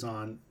focus is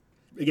on,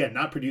 again,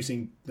 not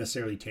producing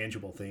necessarily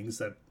tangible things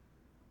that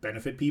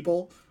benefit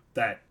people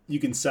that you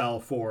can sell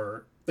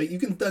for, that you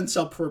can then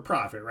sell for a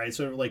profit, right?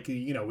 Sort of like, what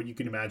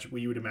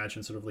you would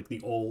imagine sort of like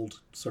the old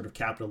sort of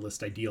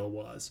capitalist ideal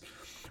was.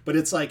 But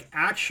it's like,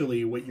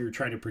 actually what you're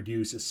trying to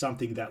produce is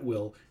something that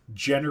will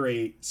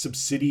generate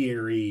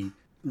subsidiary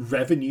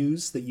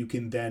revenues that you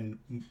can then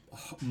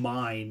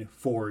mine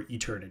for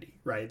eternity,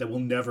 right? That will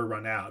never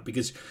run out,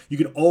 because you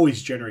can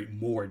always generate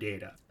more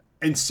data.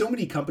 And so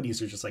many companies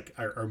are just like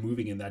are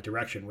moving in that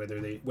direction,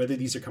 whether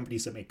these are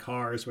companies that make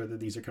cars, whether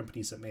these are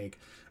companies that make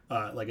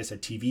like I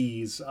said,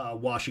 TVs,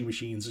 washing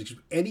machines,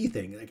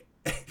 anything. Like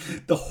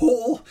the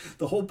whole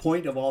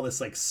point of all this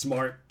like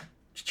smart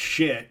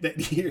shit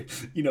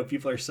that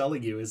people are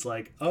selling you is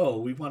like, oh,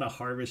 we want to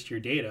harvest your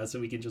data so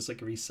we can just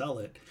like resell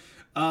it.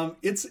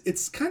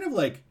 It's kind of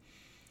like,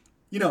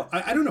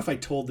 I don't know if I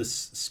told this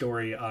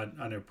story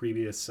on a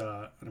previous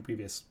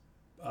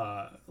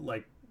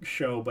like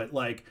show, but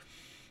like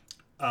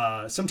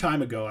some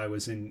time ago I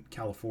was in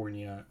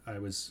California. I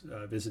was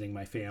visiting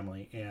my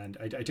family, and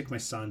I took my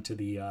son to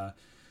the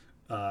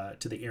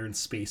Air and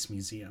Space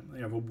Museum. They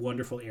have a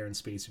wonderful Air and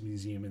Space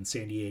Museum in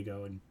San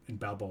Diego and in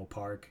Balboa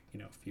Park.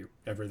 If you're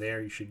ever there,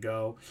 you should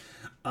go.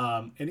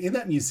 And in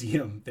that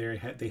museum, they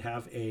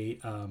have a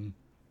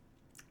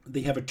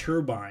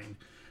turbine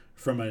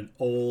from an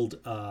old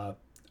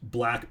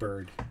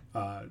Blackbird,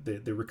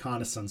 the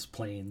reconnaissance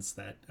planes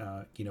that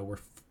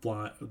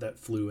that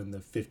flew in the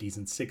 50s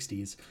and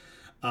 60s,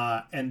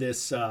 and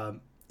this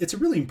it's a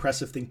really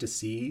impressive thing to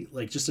see,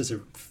 like just as a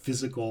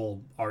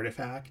physical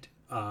artifact.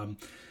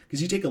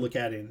 Because you take a look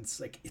at it and it's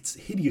like it's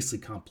hideously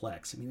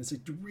complex. I mean, it's a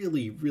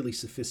really, really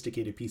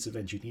sophisticated piece of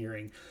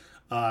engineering.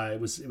 It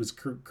was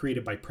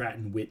created by Pratt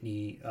and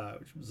Whitney,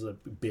 which was a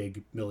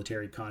big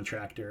military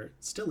contractor. It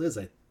still is,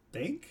 I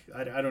think.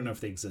 I don't know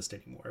if they exist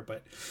anymore,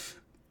 but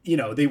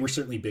they were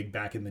certainly big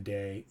back in the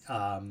day.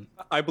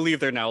 I believe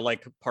they're now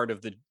like part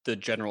of the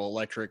General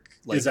Electric,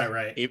 like, is that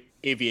right?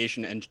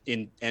 Aviation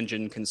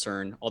engine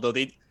concern. Although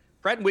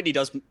Pratt and Whitney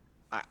does,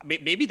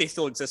 maybe they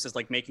still exist as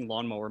like making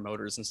lawnmower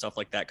motors and stuff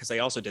like that, because they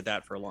also did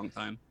that for a long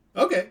time.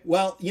 Okay,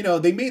 well,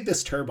 they made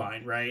this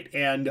turbine, right?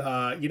 And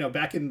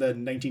back in the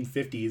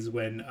 1950s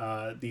when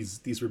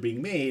these were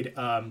being made,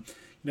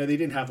 they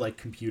didn't have like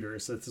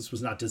computers. This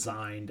was not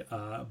designed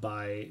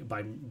by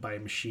a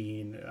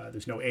machine.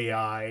 There's no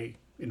AI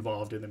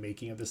involved in the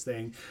making of this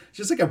thing. It's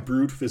just like a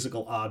brute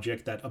physical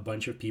object that a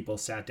bunch of people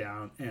sat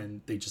down and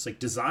they just like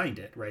designed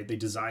it, right? They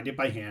designed it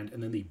by hand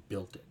and then they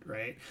built it,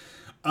 right?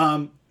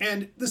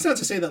 And this is not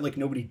to say that like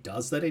nobody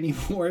does that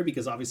anymore,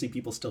 because obviously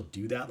people still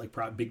do that,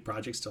 like big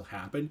projects still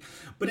happen,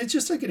 but it's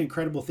just like an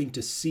incredible thing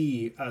to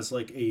see as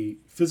like a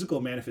physical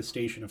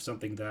manifestation of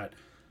something that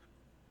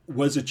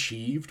was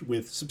achieved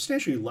with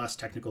substantially less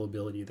technical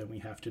ability than we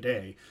have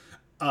today.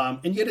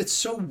 And yet it's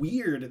so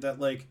weird that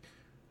like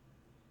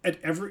at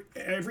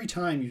every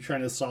time you're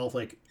trying to solve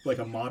like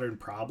a modern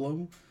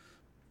problem,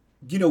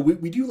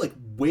 we do like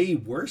way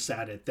worse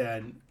at it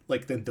than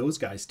those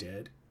guys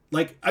did.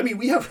 Like, I mean,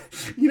 we have,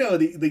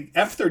 the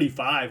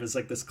F-35 is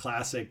like this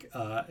classic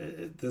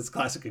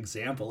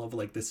example of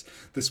like this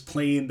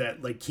plane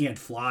that like can't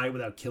fly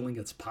without killing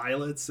its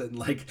pilots, and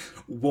like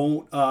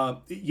won't,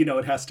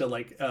 it has to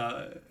like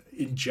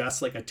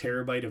ingest like a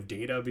terabyte of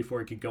data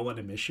before it can go on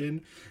a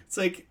mission. It's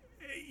like,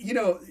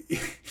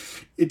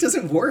 it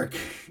doesn't work.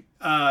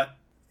 I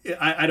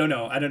don't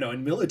know.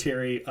 In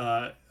military,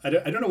 I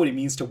don't know what it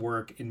means to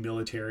work in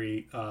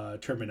military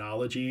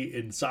terminology.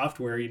 In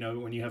software,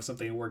 when you have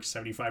something that works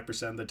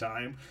 75% of the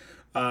time,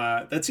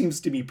 that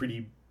seems to me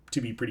pretty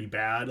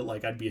bad.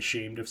 Like, I'd be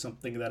ashamed if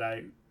something that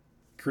I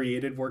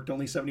created worked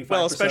only 75%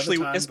 well, of the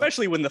time.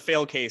 especially when the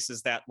fail case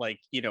is that like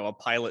a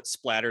pilot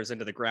splatters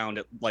into the ground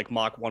at like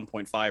Mach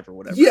 1.5 or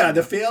whatever. Yeah,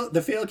 the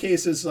fail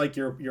case is like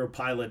your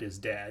pilot is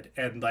dead,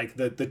 and like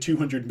the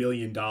 $200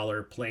 million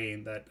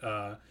plane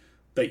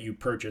that you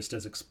purchased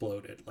has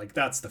exploded. Like,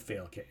 that's the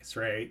fail case,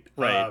 right?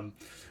 Right.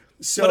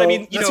 So, but I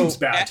mean, that seems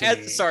bad to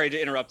me. Sorry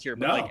to interrupt here,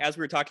 but No. like as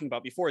we were talking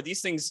about before,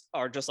 these things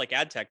are just like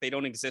ad tech. They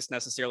don't exist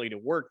necessarily to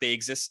work. They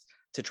exist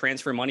to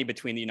transfer money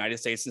between the United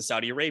States and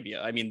Saudi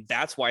Arabia. I mean,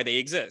 that's why they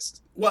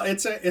exist. Well,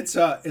 it's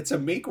a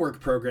make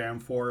work program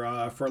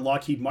for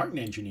Lockheed Martin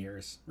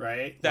engineers,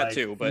 right? That like,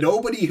 too, but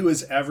nobody who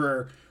has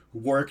ever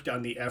worked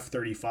on the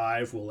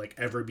F-35 will like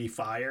ever be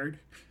fired.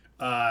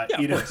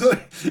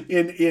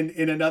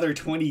 In another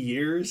 20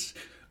 years,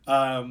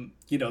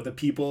 the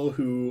people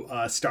who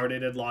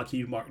started at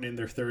Lockheed Martin in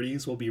their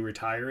 30s will be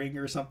retiring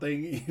or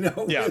something, and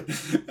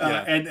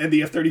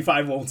the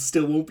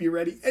F-35 won't be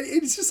ready. And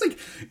it's just like,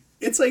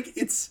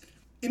 it's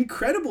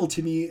incredible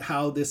to me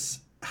how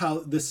this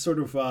sort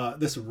of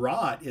this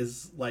rot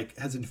is like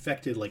has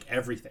infected like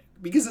everything.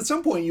 Because at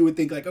some point you would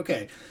think like,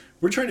 okay,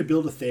 we're trying to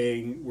build a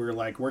thing, we're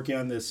like working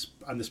on this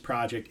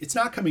project, it's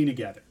not coming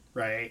together,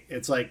 right?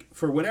 It's like,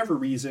 for whatever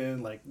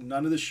reason, like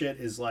none of the shit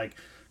is like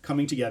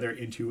coming together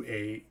into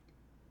a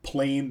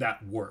plane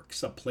that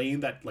works, a plane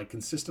that like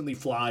consistently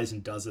flies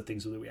and does the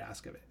things that we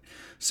ask of it.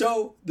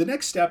 So the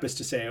next step is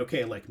to say,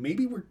 okay, like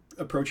maybe we're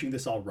approaching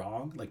this all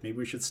wrong. Like maybe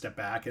we should step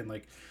back and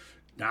like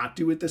not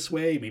do it this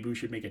way. Maybe we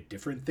should make a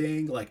different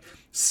thing. Like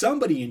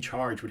somebody in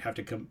charge would have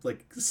to come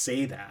like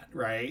say that,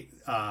 right?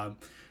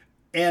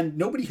 And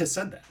nobody has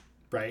said that,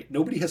 right?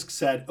 Nobody has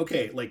said,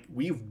 okay, like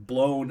we've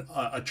blown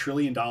 $1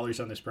 trillion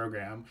on this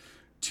program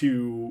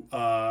to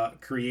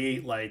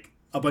create like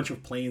a bunch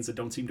of planes that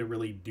don't seem to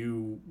really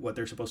do what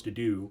they're supposed to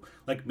do.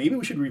 Like maybe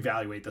we should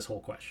reevaluate this whole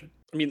question.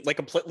 I mean,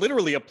 like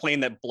literally a plane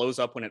that blows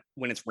up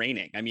when it's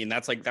raining. I mean,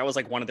 that was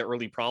like one of the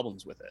early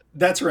problems with it.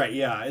 That's right.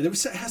 Yeah, it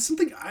has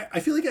something. I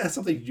feel like it has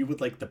something to do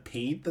with like the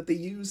paint that they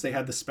use. They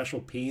had the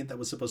special paint that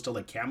was supposed to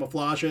like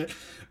camouflage it,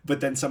 but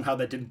then somehow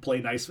that didn't play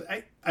nice.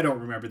 I don't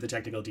remember the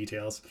technical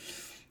details.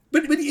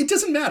 But it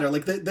doesn't matter.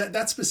 Like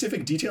that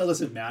specific detail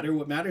doesn't matter.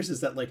 What matters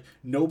is that like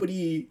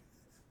nobody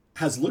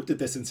has looked at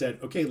this and said,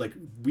 okay, like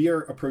we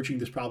are approaching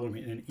this problem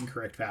in an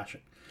incorrect fashion,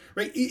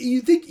 right?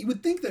 You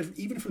would think that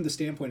even from the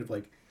standpoint of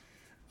like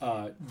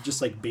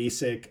just like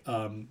basic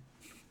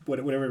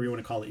whatever you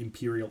want to call it,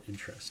 imperial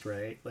interest,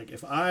 right? Like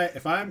if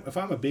I'm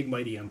a big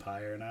mighty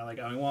empire and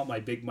I want my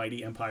big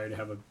mighty empire to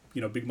have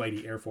a big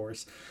mighty Air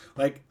Force,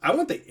 like I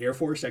want the Air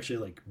Force to actually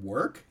like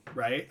work,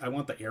 right? I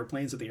want the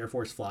airplanes that the Air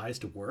Force flies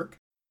to work.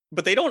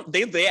 But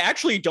they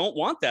actually don't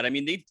want that. I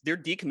mean, they're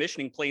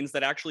decommissioning planes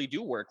that actually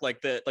do work, like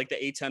the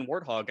A-10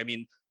 Warthog. I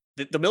mean,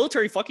 the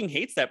military fucking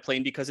hates that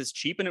plane because it's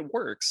cheap and it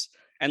works.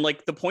 And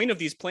like the point of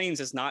these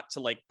planes is not to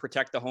like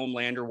protect the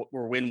homeland or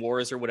win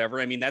wars or whatever.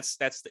 I mean, that's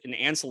an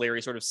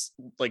ancillary sort of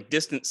like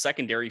distant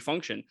secondary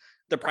function.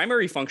 The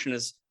primary function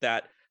is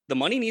that the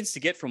money needs to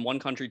get from one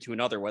country to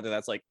another, whether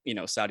that's like,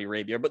 Saudi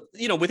Arabia, but,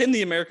 within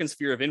the American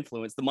sphere of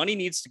influence, the money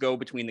needs to go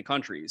between the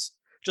countries,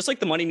 just like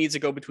the money needs to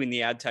go between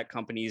the ad tech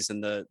companies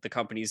and the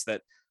companies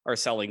that are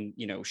selling,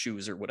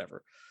 shoes or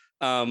whatever.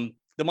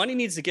 The money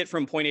needs to get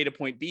from point A to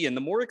point B. And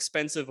the more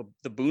expensive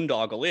the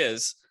boondoggle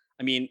is,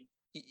 I mean,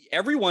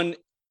 everyone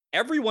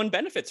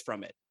benefits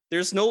from it.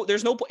 There's no,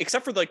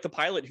 except for like the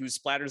pilot who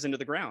splatters into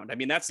the ground. I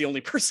mean, that's the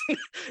only person,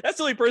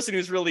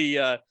 who's really,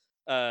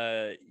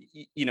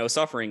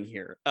 suffering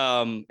here.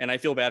 And I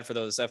feel bad for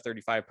those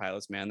F-35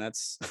 pilots, man.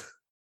 That's,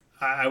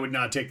 I would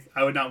not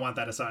want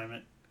that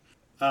assignment.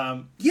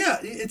 Yeah,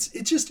 it's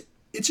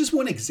just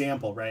one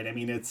example, right? I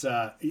mean, it's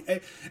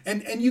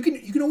and you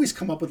can always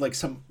come up with like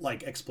some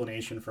like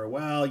explanation for,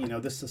 well,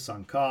 this is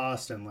sunk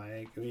cost, and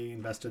like we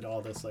invested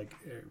all this like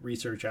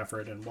research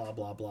effort and blah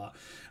blah blah,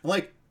 and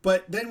like,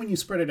 but then when you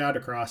spread it out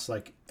across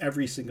like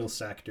every single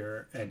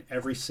sector and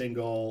every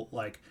single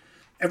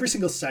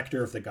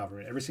sector of the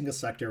government, every single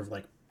sector of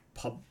like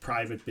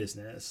private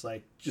business,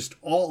 like just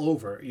all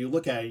over, you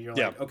look at it and you're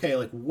like, okay,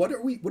 like what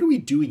are we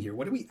doing here?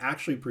 What are we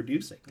actually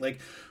producing?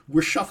 Like,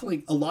 we're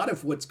shuffling. A lot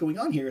of what's going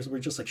on here is we're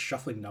just like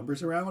shuffling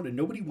numbers around, and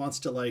nobody wants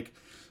to like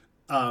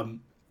I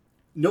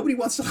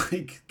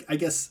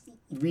guess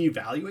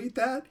reevaluate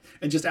that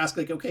and just ask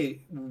like,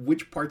 okay,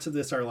 which parts of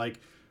this are like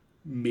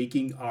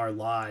making our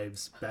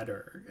lives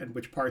better and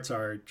which parts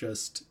are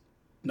just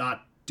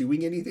not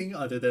doing anything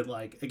other than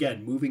like,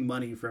 again, moving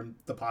money from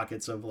the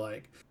pockets of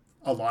like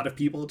a lot of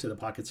people to the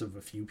pockets of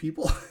a few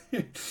people.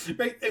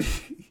 Right?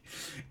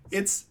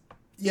 It's,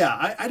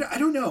 yeah, I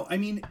don't know. I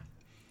mean,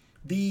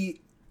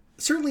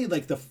 certainly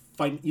like the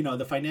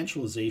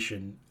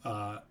financialization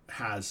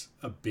has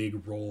a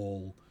big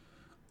role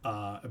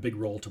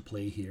to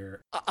play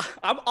here.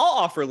 I'll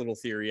offer a little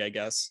theory, I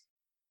guess.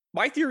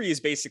 My theory is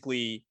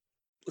basically,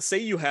 say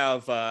you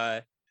have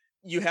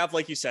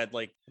like you said,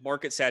 like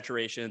market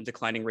saturation,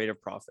 declining rate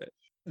of profit.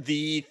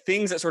 The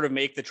things that sort of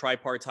make the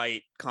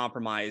tripartite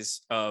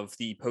compromise of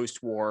the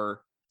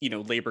post-war,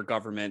 labor,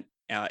 government,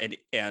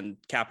 and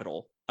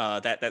capital,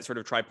 that sort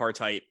of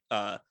tripartite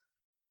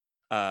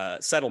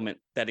settlement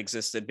that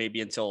existed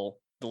maybe until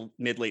the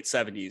mid-late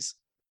 70s,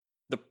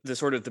 the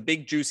sort of the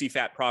big juicy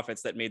fat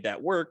profits that made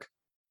that work,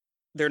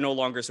 they're no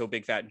longer so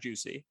big, fat, and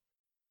juicy.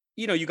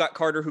 You got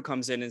Carter, who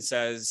comes in and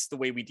says, the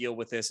way we deal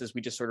with this is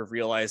we just sort of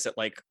realize that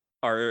like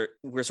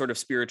we're sort of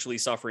spiritually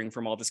suffering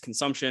from all this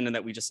consumption, and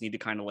that we just need to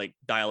kind of like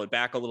dial it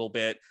back a little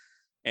bit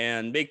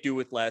and make do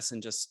with less,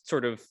 and just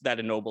sort of that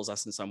ennobles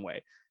us in some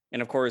way.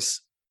 And of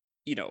course,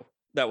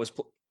 that was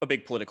a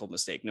big political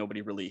mistake.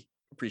 Nobody really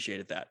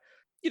appreciated that.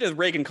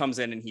 Reagan comes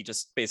in and he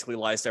just basically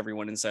lies to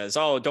everyone and says,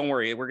 oh, don't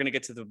worry, we're going to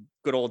get to the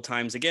good old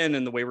times again,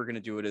 and the way we're going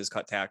to do it is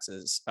cut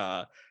taxes.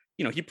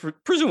 He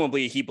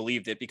presumably he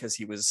believed it, because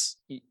he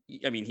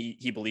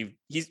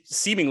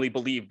seemingly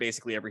believed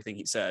basically everything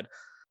he said.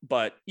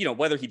 But,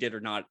 whether he did or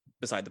not,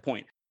 beside the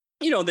point.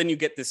 Then you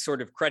get this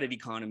sort of credit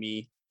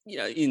economy,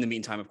 in the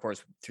meantime, of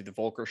course, through the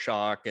Volcker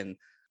shock, and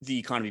the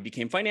economy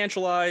became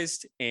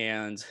financialized,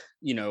 and,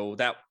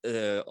 that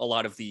a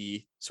lot of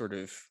the sort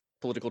of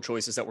political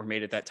choices that were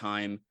made at that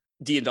time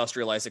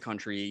deindustrialized the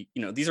country.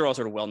 These are all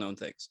sort of well-known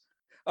things.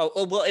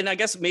 Oh, well, and I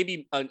guess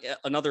maybe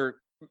another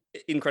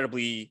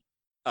incredibly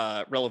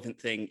relevant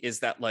thing is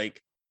that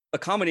like a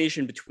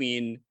combination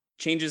between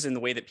changes in the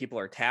way that people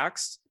are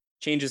taxed,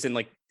 changes in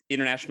like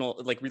international,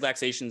 like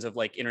relaxations of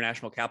like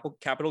international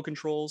capital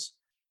controls,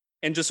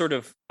 and just sort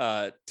of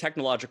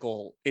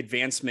technological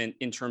advancement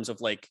in terms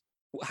of like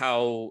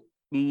how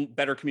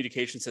better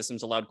communication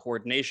systems allowed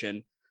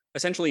coordination,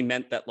 essentially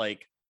meant that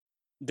like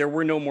there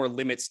were no more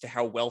limits to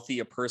how wealthy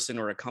a person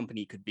or a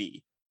company could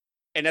be.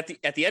 And at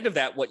the end of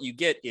that, what you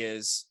get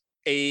is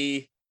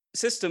a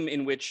system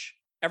in which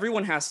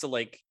everyone has to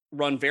like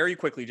run very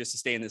quickly just to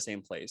stay in the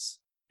same place.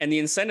 And the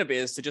incentive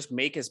is to just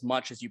make as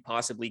much as you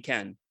possibly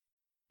can.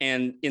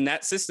 And in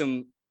that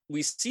system,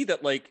 we see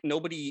that like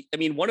nobody, I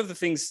mean, one of the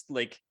things,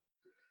 like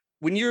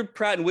when you're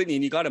Pratt and Whitney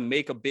and you got to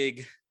make a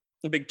big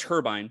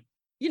turbine,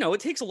 it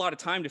takes a lot of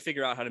time to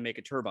figure out how to make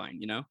a turbine,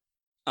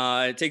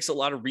 it takes a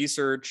lot of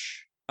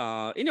research.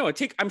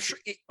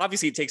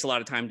 Obviously it takes a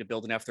lot of time to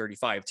build an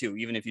F-35 too,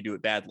 even if you do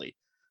it badly.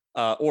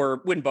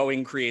 Or when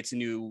Boeing creates a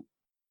new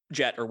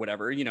jet or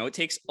whatever, it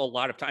takes a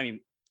lot of time. I mean,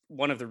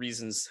 one of the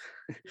reasons,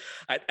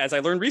 as I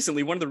learned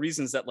recently, one of the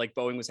reasons that like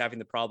Boeing was having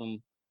the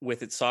problem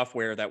with its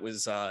software that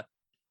was,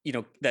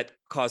 that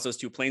caused those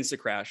two planes to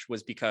crash,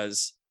 was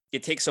because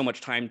it takes so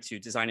much time to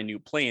design a new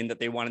plane that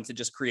they wanted to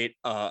just create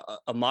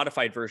a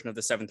modified version of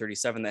the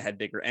 737 that had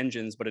bigger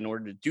engines. But in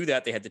order to do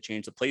that, they had to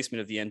change the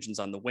placement of the engines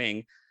on the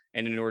wing.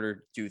 And in order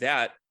to do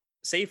that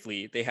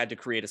safely, they had to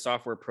create a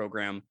software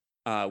program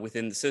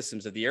within the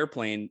systems of the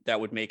airplane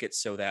that would make it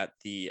so that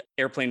the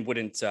airplane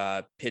wouldn't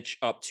pitch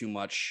up too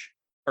much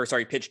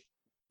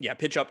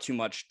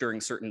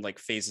during certain like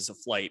phases of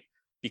flight,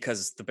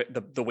 because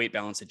the weight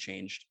balance had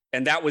changed.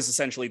 And that was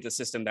essentially the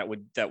system that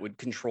would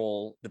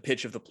control the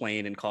pitch of the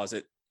plane and cause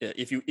it,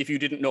 if you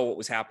didn't know what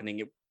was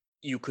happening,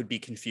 you could be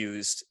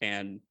confused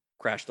and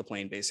crash the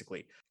plane,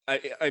 basically.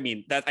 I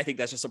mean, that I think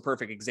that's just a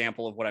perfect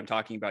example of what I'm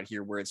talking about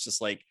here, where it's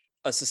just like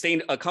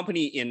a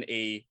company in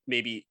a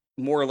maybe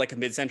more like a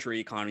mid-century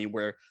economy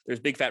where there's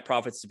big fat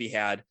profits to be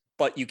had,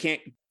 but you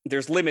can't,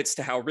 there's limits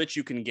to how rich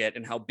you can get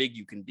and how big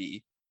you can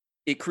be.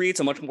 It creates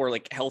a much more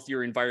like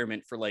healthier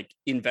environment for like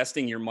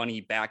investing your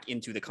money back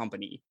into the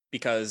company,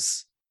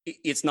 because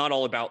it's not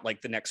all about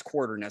like the next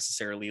quarter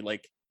necessarily.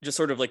 Like just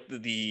sort of like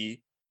the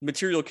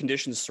material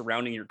conditions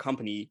surrounding your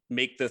company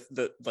make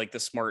the like the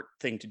smart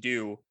thing to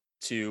do,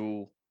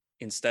 to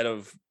instead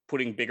of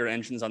putting bigger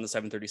engines on the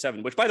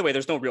 737, which by the way,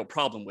 there's no real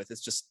problem with.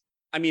 It's just,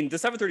 I mean, the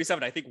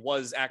 737 I think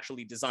was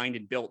actually designed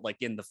and built like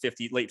in the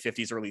late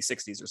 50s, early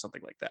 60s or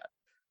something like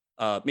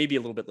that. Maybe a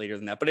little bit later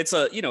than that, but it's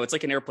it's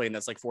like an airplane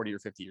that's like 40 or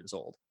 50 years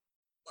old.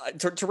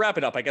 To wrap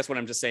it up, I guess what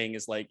I'm just saying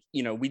is like,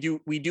 we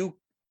do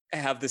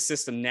have this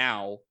system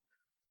now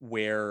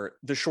where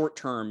the short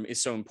term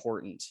is so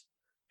important,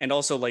 and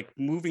also like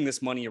moving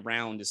this money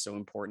around is so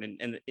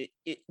important. And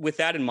with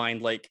that in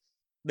mind, like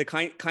the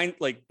kind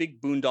like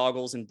big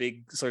boondoggles and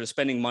big sort of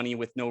spending money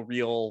with no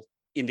real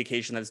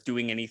indication that it's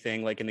doing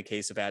anything, like in the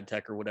case of ad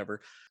tech or whatever,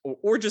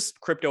 or just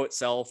crypto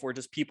itself, or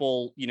just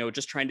people,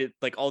 just trying to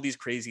like all these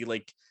crazy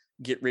like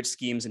get rich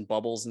schemes and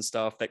bubbles and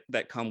stuff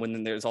that come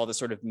when there's all this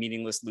sort of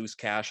meaningless loose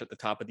cash at the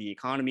top of the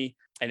economy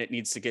and it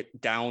needs to get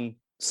down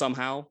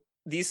somehow.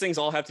 These things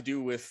all have to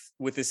do with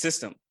the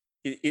system.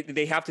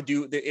 They have to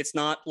do, it's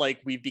not like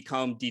we've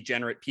become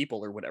degenerate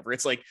people or whatever.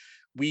 It's like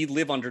we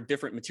live under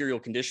different material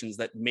conditions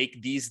that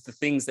make these the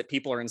things that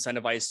people are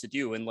incentivized to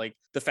do. And like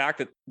the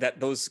fact that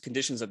those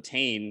conditions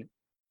obtain,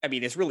 I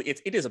mean, it's really,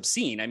 it is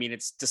obscene. I mean,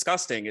 it's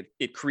disgusting.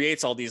 It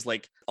creates all these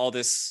like all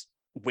this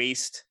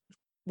waste.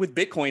 With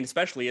Bitcoin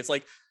especially, it's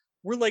like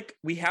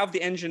we have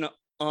the engine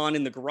on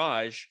in the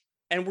garage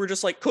and we're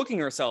just like cooking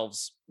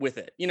ourselves with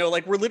it,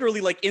 like we're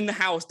literally like in the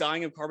house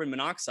dying of carbon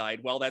monoxide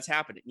while that's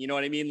happening. You know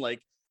what I mean? Like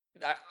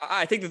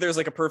I think that there's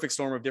like a perfect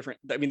storm of different,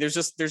 I mean, there's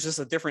just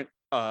a different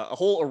a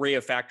whole array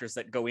of factors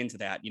that go into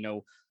that.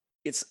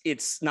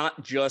 It's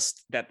not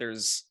just that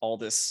there's all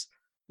this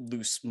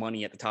loose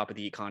money at the top of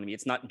the economy.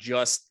 It's not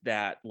just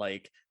that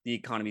like the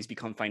economy's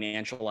become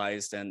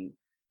financialized, and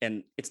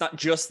it's not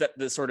just that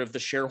the sort of the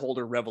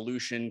shareholder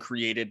revolution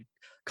created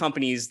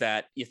companies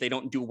that if they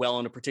don't do well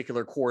in a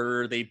particular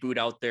quarter, they boot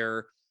out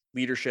their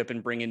leadership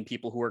and bring in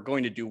people who are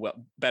going to do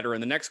better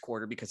in the next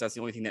quarter, because that's the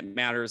only thing that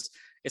matters.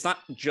 It's not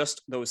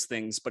just those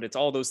things, but it's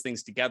all those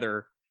things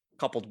together,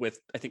 coupled with,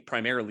 I think,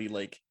 primarily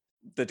like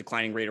the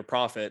declining rate of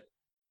profit.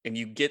 And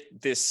you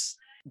get this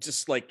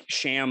just like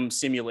sham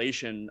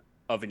simulation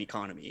of an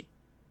economy.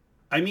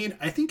 I mean,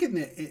 I think in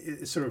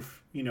the sort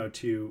of,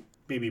 to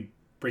maybe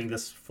bring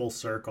this full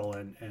circle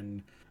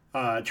and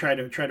try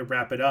to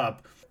wrap it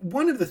up.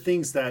 One of the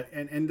things that,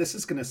 and this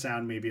is going to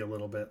sound maybe a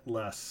little bit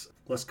less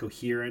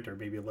coherent or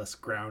maybe less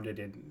grounded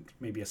in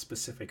maybe a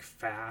specific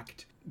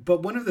fact,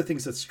 but one of the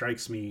things that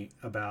strikes me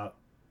about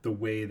the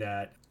way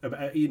that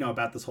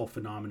about this whole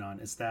phenomenon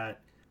is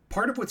that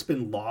part of what's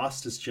been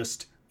lost is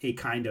just a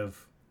kind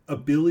of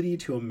ability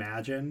to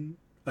imagine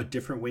a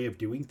different way of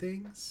doing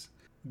things.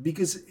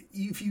 Because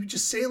if you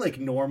just say like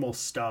normal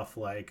stuff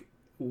like,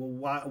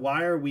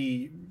 why are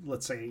we,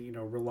 let's say,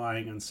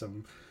 relying on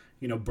some,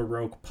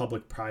 Baroque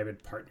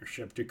public-private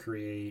partnership to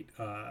create,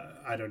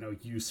 I don't know,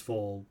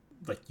 useful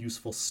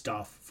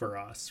stuff for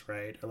us,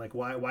 right? Or like,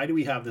 why do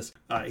we have this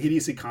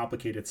hideously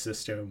complicated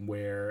system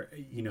where,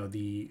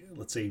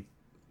 let's say,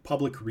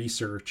 public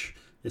research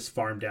is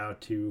farmed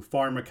out to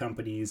pharma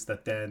companies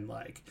that then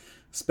like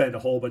spend a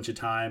whole bunch of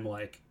time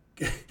like,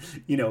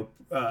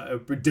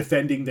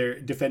 defending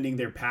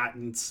their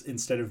patents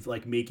instead of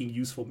like making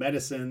useful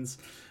medicines.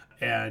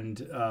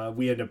 And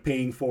we end up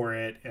paying for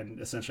it, and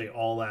essentially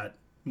all that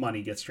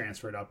money gets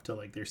transferred up to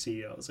like their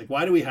CEOs. Like,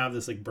 why do we have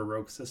this like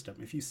Baroque system?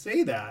 If you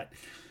say that,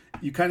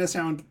 you kind of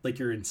sound like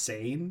you're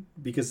insane,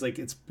 because like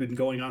it's been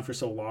going on for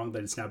so long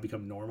that it's now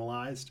become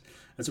normalized.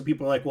 And so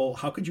people are like, well,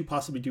 how could you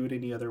possibly do it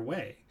any other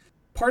way?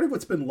 Part of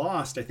what's been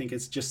lost, I think,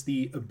 is just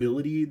the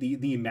ability,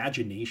 the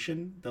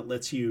imagination that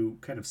lets you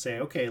kind of say,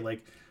 okay,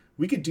 like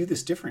we could do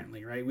this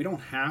differently, right? We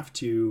don't have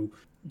to,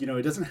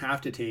 it doesn't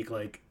have to take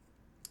like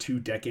 2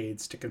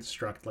 decades to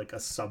construct like a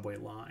subway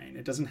line.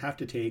 It doesn't have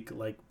to take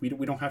like, we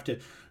don't have to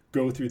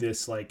go through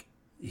this like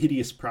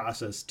hideous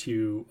process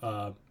to,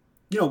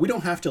 we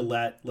don't have to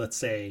let's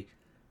say,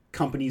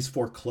 companies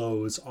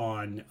foreclose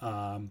on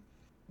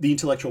the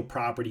intellectual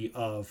property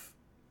of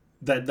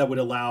that would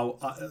allow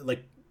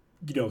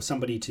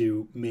somebody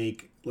to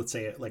make, let's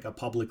say, like a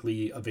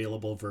publicly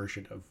available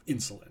version of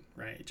insulin,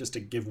 right? Just to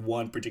give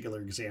one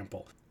particular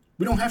example.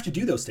 We don't have to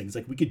do those things.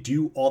 Like we could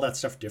do all that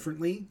stuff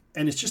differently.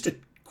 And it's just a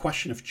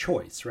question of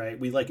choice, right?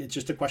 It's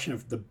just a question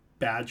of the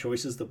bad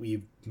choices that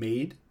we've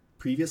made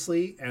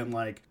previously and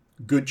like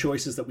good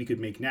choices that we could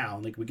make now.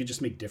 Like we could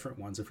just make different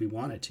ones if we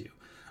wanted to.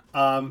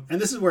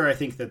 And this is where I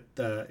think that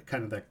the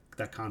kind of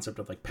that concept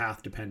of like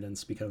path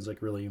dependence becomes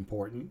like really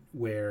important,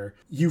 where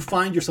you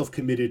find yourself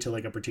committed to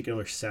like a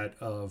particular set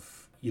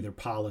of either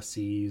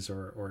policies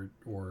or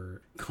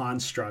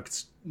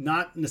constructs,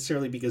 not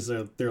necessarily because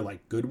they're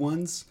like good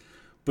ones,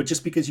 but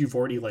just because you've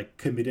already like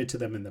committed to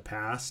them in the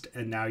past,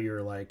 and now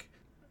you're like,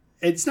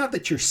 it's not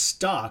that you're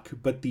stuck,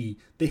 but they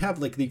have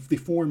like they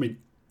form an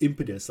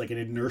impetus, like an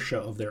inertia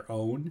of their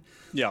own.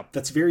 Yeah.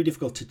 That's very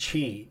difficult to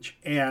change.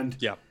 And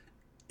Yeah.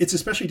 it's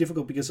especially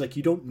difficult because like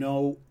you don't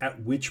know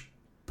at which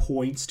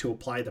points to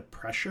apply the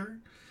pressure,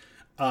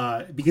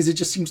 because it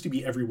just seems to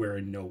be everywhere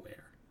and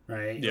nowhere,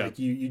 right? Yeah. Like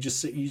you just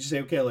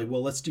say, okay, like,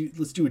 well, let's do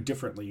it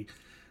differently.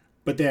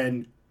 But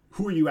then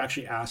who are you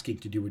actually asking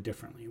to do it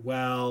differently?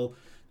 Well,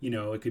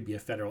 it could be a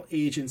federal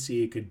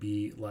agency. It could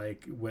be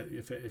like,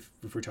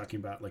 if we're talking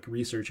about like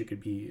research, it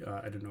could be,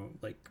 I don't know,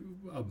 like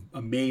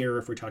a mayor.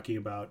 If we're talking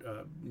about,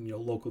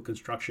 local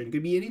construction, it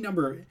could be any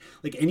number,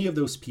 like any of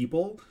those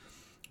people.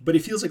 But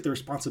it feels like the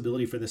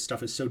responsibility for this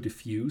stuff is so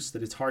diffuse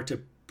that it's hard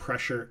to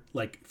pressure,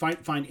 like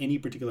find any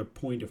particular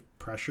point of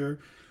pressure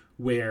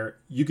where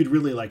you could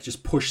really like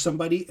just push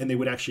somebody and they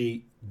would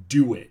actually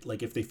do it,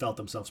 like if they felt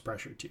themselves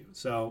pressured to.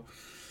 So,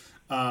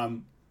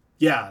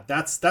 yeah,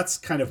 that's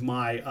kind of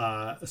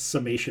my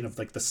summation of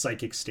like the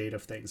psychic state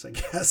of things, I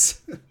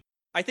guess.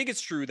 I think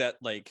it's true that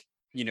like,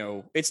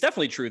 it's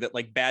definitely true that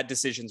like bad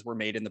decisions were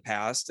made in the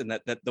past, and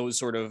that those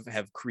sort of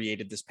have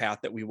created this path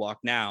that we walk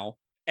now,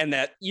 and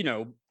that,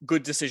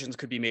 good decisions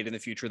could be made in the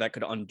future that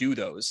could undo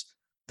those.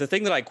 The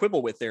thing that I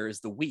quibble with there is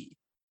the we.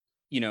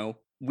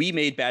 We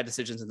made bad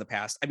decisions in the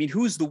past. I mean,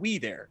 who's the we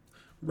there?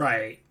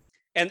 Right.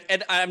 And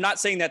I'm not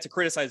saying that to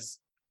criticize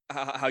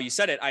how you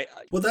said it.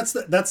 Well, that's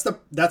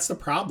the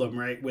problem,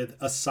 right, with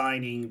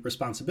assigning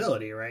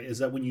responsibility, right? Is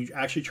that when you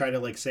actually try to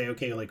like say,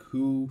 okay, like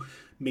who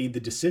made the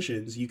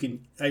decisions, you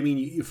can, I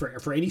mean,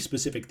 for any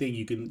specific thing,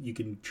 you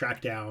can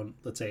track down,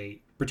 let's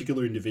say,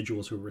 particular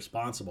individuals who are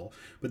responsible,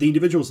 but the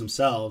individuals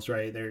themselves,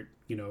 right? They're,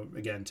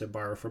 again, to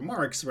borrow from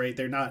Marx, right?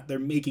 They're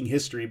making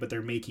history, but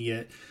they're making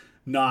it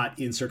not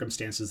in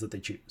circumstances that they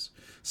choose.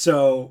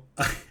 So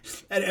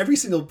at every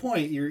single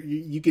point,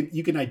 you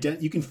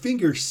can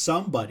finger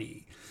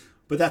somebody,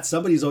 but that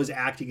somebody is always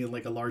acting in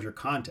like a larger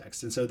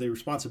context, and so the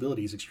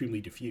responsibility is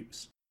extremely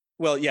diffuse.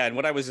 Well, yeah, and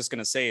what I was just going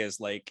to say is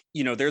like,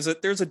 there's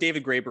a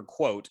David Graeber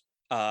quote.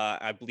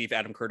 I believe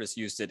Adam Curtis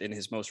used it in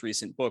his most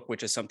recent book,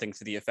 which is something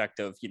to the effect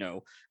of,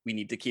 we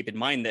need to keep in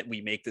mind that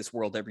we make this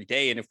world every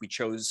day, and if we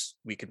chose,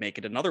 we could make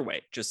it another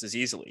way just as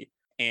easily.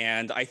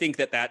 And I think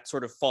that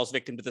sort of falls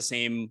victim to the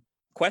same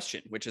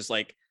question, which is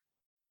like,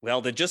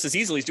 well, the just as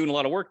easily is doing a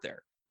lot of work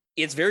there.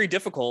 It's very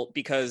difficult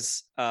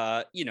because,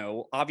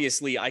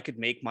 obviously I could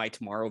make my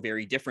tomorrow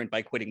very different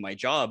by quitting my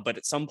job. But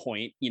at some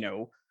point,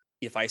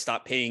 if I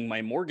stop paying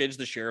my mortgage,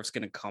 the sheriff's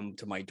going to come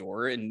to my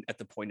door, and at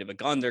the point of a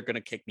gun, they're going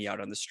to kick me out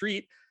on the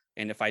street.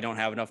 And if I don't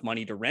have enough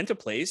money to rent a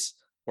place,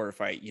 or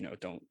if I,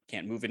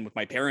 can't move in with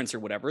my parents or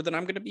whatever, then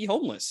I'm going to be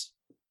homeless.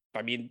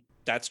 I mean,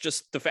 that's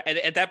just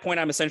at that point,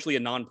 I'm essentially a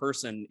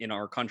non-person in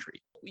our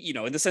country,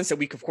 in the sense that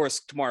we, of course,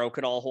 tomorrow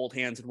could all hold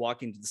hands and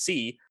walk into the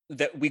sea,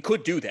 that we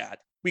could do that.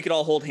 We could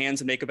all hold hands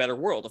and make a better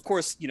world. Of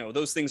course,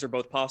 those things are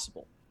both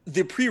possible.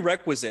 The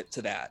prerequisite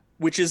to that,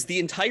 which is the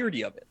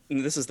entirety of it,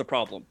 and this is the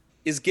problem,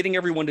 is getting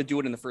everyone to do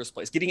it in the first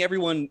place, getting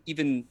everyone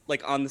even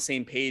like on the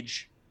same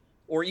page,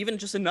 or even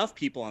just enough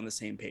people on the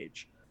same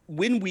page.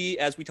 When we,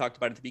 as we talked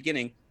about at the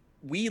beginning,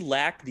 we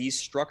lack these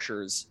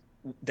structures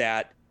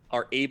that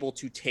are able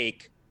to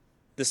take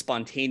the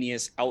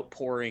spontaneous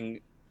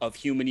outpouring of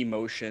human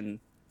emotion,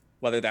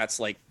 whether that's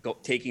like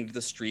taking to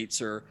the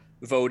streets or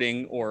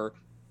voting or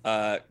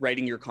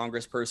writing your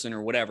congressperson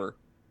or whatever,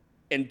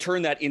 and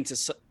turn that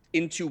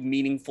into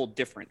meaningful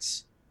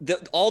difference.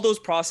 All those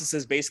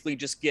processes basically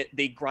just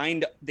they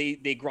grind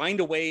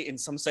away in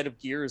some set of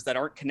gears that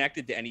aren't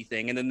connected to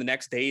anything, and then the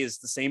next day is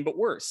the same but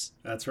worse.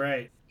 That's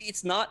right.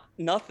 It's not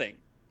nothing.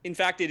 In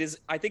fact, it is.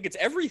 I think it's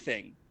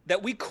everything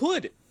that we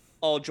could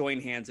all join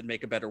hands and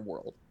make a better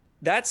world.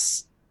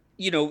 That's,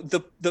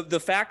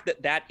 the fact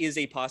that is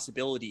a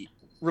possibility,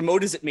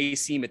 remote as it may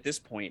seem at this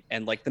point,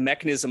 and like the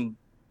mechanism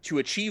to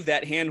achieve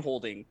that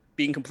hand-holding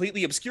being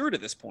completely obscure to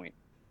this point.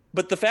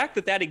 But the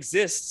fact that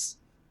exists,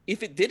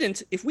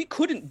 if we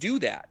couldn't do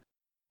that,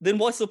 then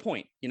what's the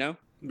point, Yeah.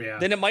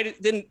 Then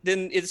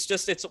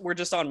we're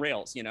just on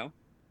rails,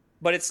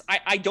 But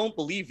I don't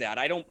believe that.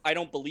 I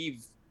don't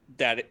believe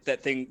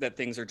that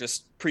things are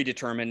just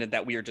predetermined and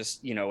that we are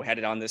just,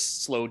 headed on this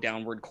slow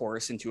downward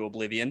course into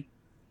oblivion.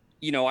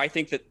 I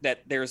think that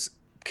there's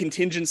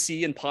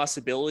contingency and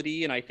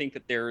possibility, and I think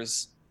that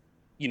there's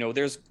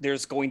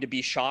going to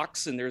be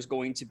shocks, and there's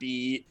going to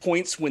be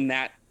points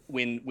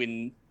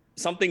when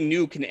something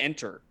new can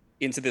enter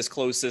into this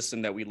closed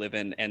system that we live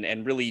in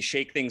and really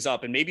shake things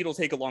up. And maybe it'll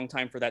take a long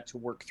time for that to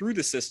work through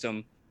the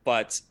system.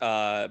 But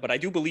I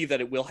do believe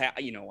that it will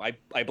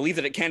I believe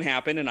that it can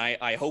happen, and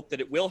I hope that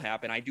it will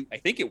happen. I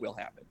think it will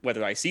happen.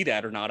 Whether I see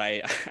that or not,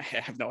 I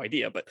have no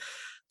idea. But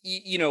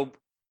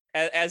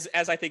as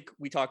I think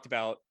we talked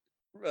about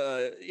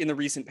in the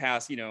recent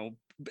past,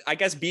 I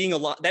guess being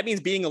alive, that means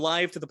being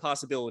alive to the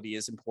possibility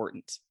is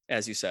important,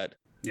 as you said.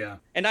 Yeah.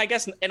 And I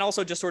guess, and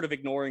also just sort of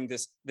ignoring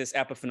this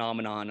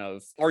epiphenomenon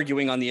of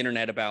arguing on the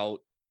internet about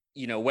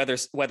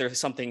whether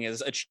something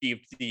has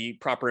achieved the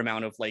proper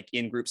amount of like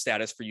in-group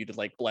status for you to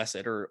like bless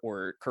it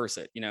or curse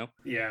it,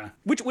 Yeah.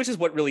 which is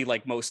what really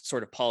like most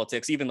sort of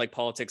politics, even like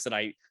politics that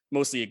I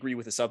mostly agree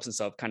with the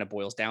substance of, kind of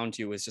boils down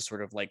to, is just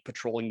sort of like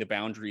patrolling the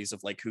boundaries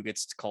of like who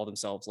gets to call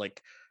themselves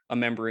like a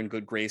member in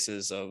good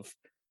graces of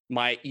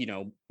my,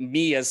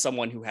 me as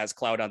someone who has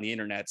clout on the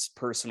internet's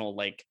personal,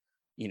 like,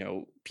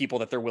 people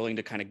that they're willing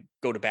to kind of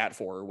go to bat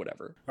for or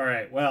whatever. All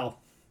right. Well,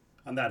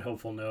 on that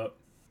hopeful note,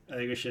 I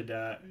think we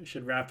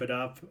should wrap it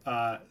up.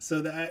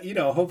 So that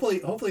hopefully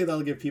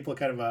that'll give people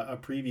kind of a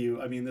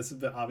preview. I mean, this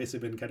has obviously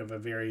been kind of a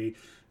very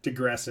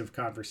digressive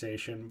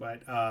conversation,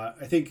 but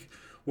I think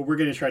what we're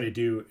going to try to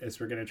do is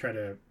we're going to try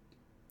to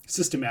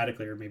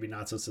systematically, or maybe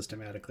not so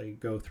systematically,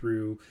 go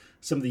through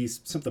some of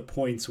the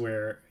points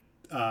where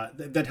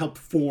that help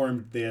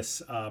form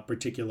this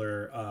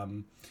particular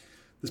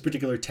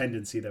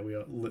tendency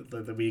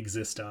that we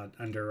exist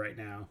under right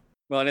now.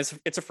 Well, and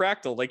it's a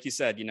fractal, like you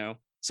said,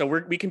 so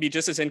we can be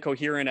just as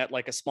incoherent at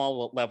like a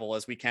small level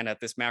as we can at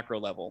this macro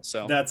level.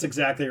 So that's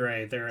exactly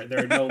right. There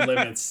are no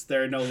limits.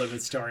 There are no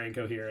limits to our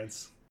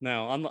incoherence.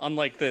 No,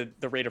 unlike the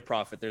rate of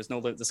profit, there's no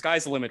the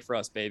sky's the limit for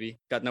us, baby.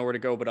 Got nowhere to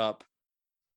go but up.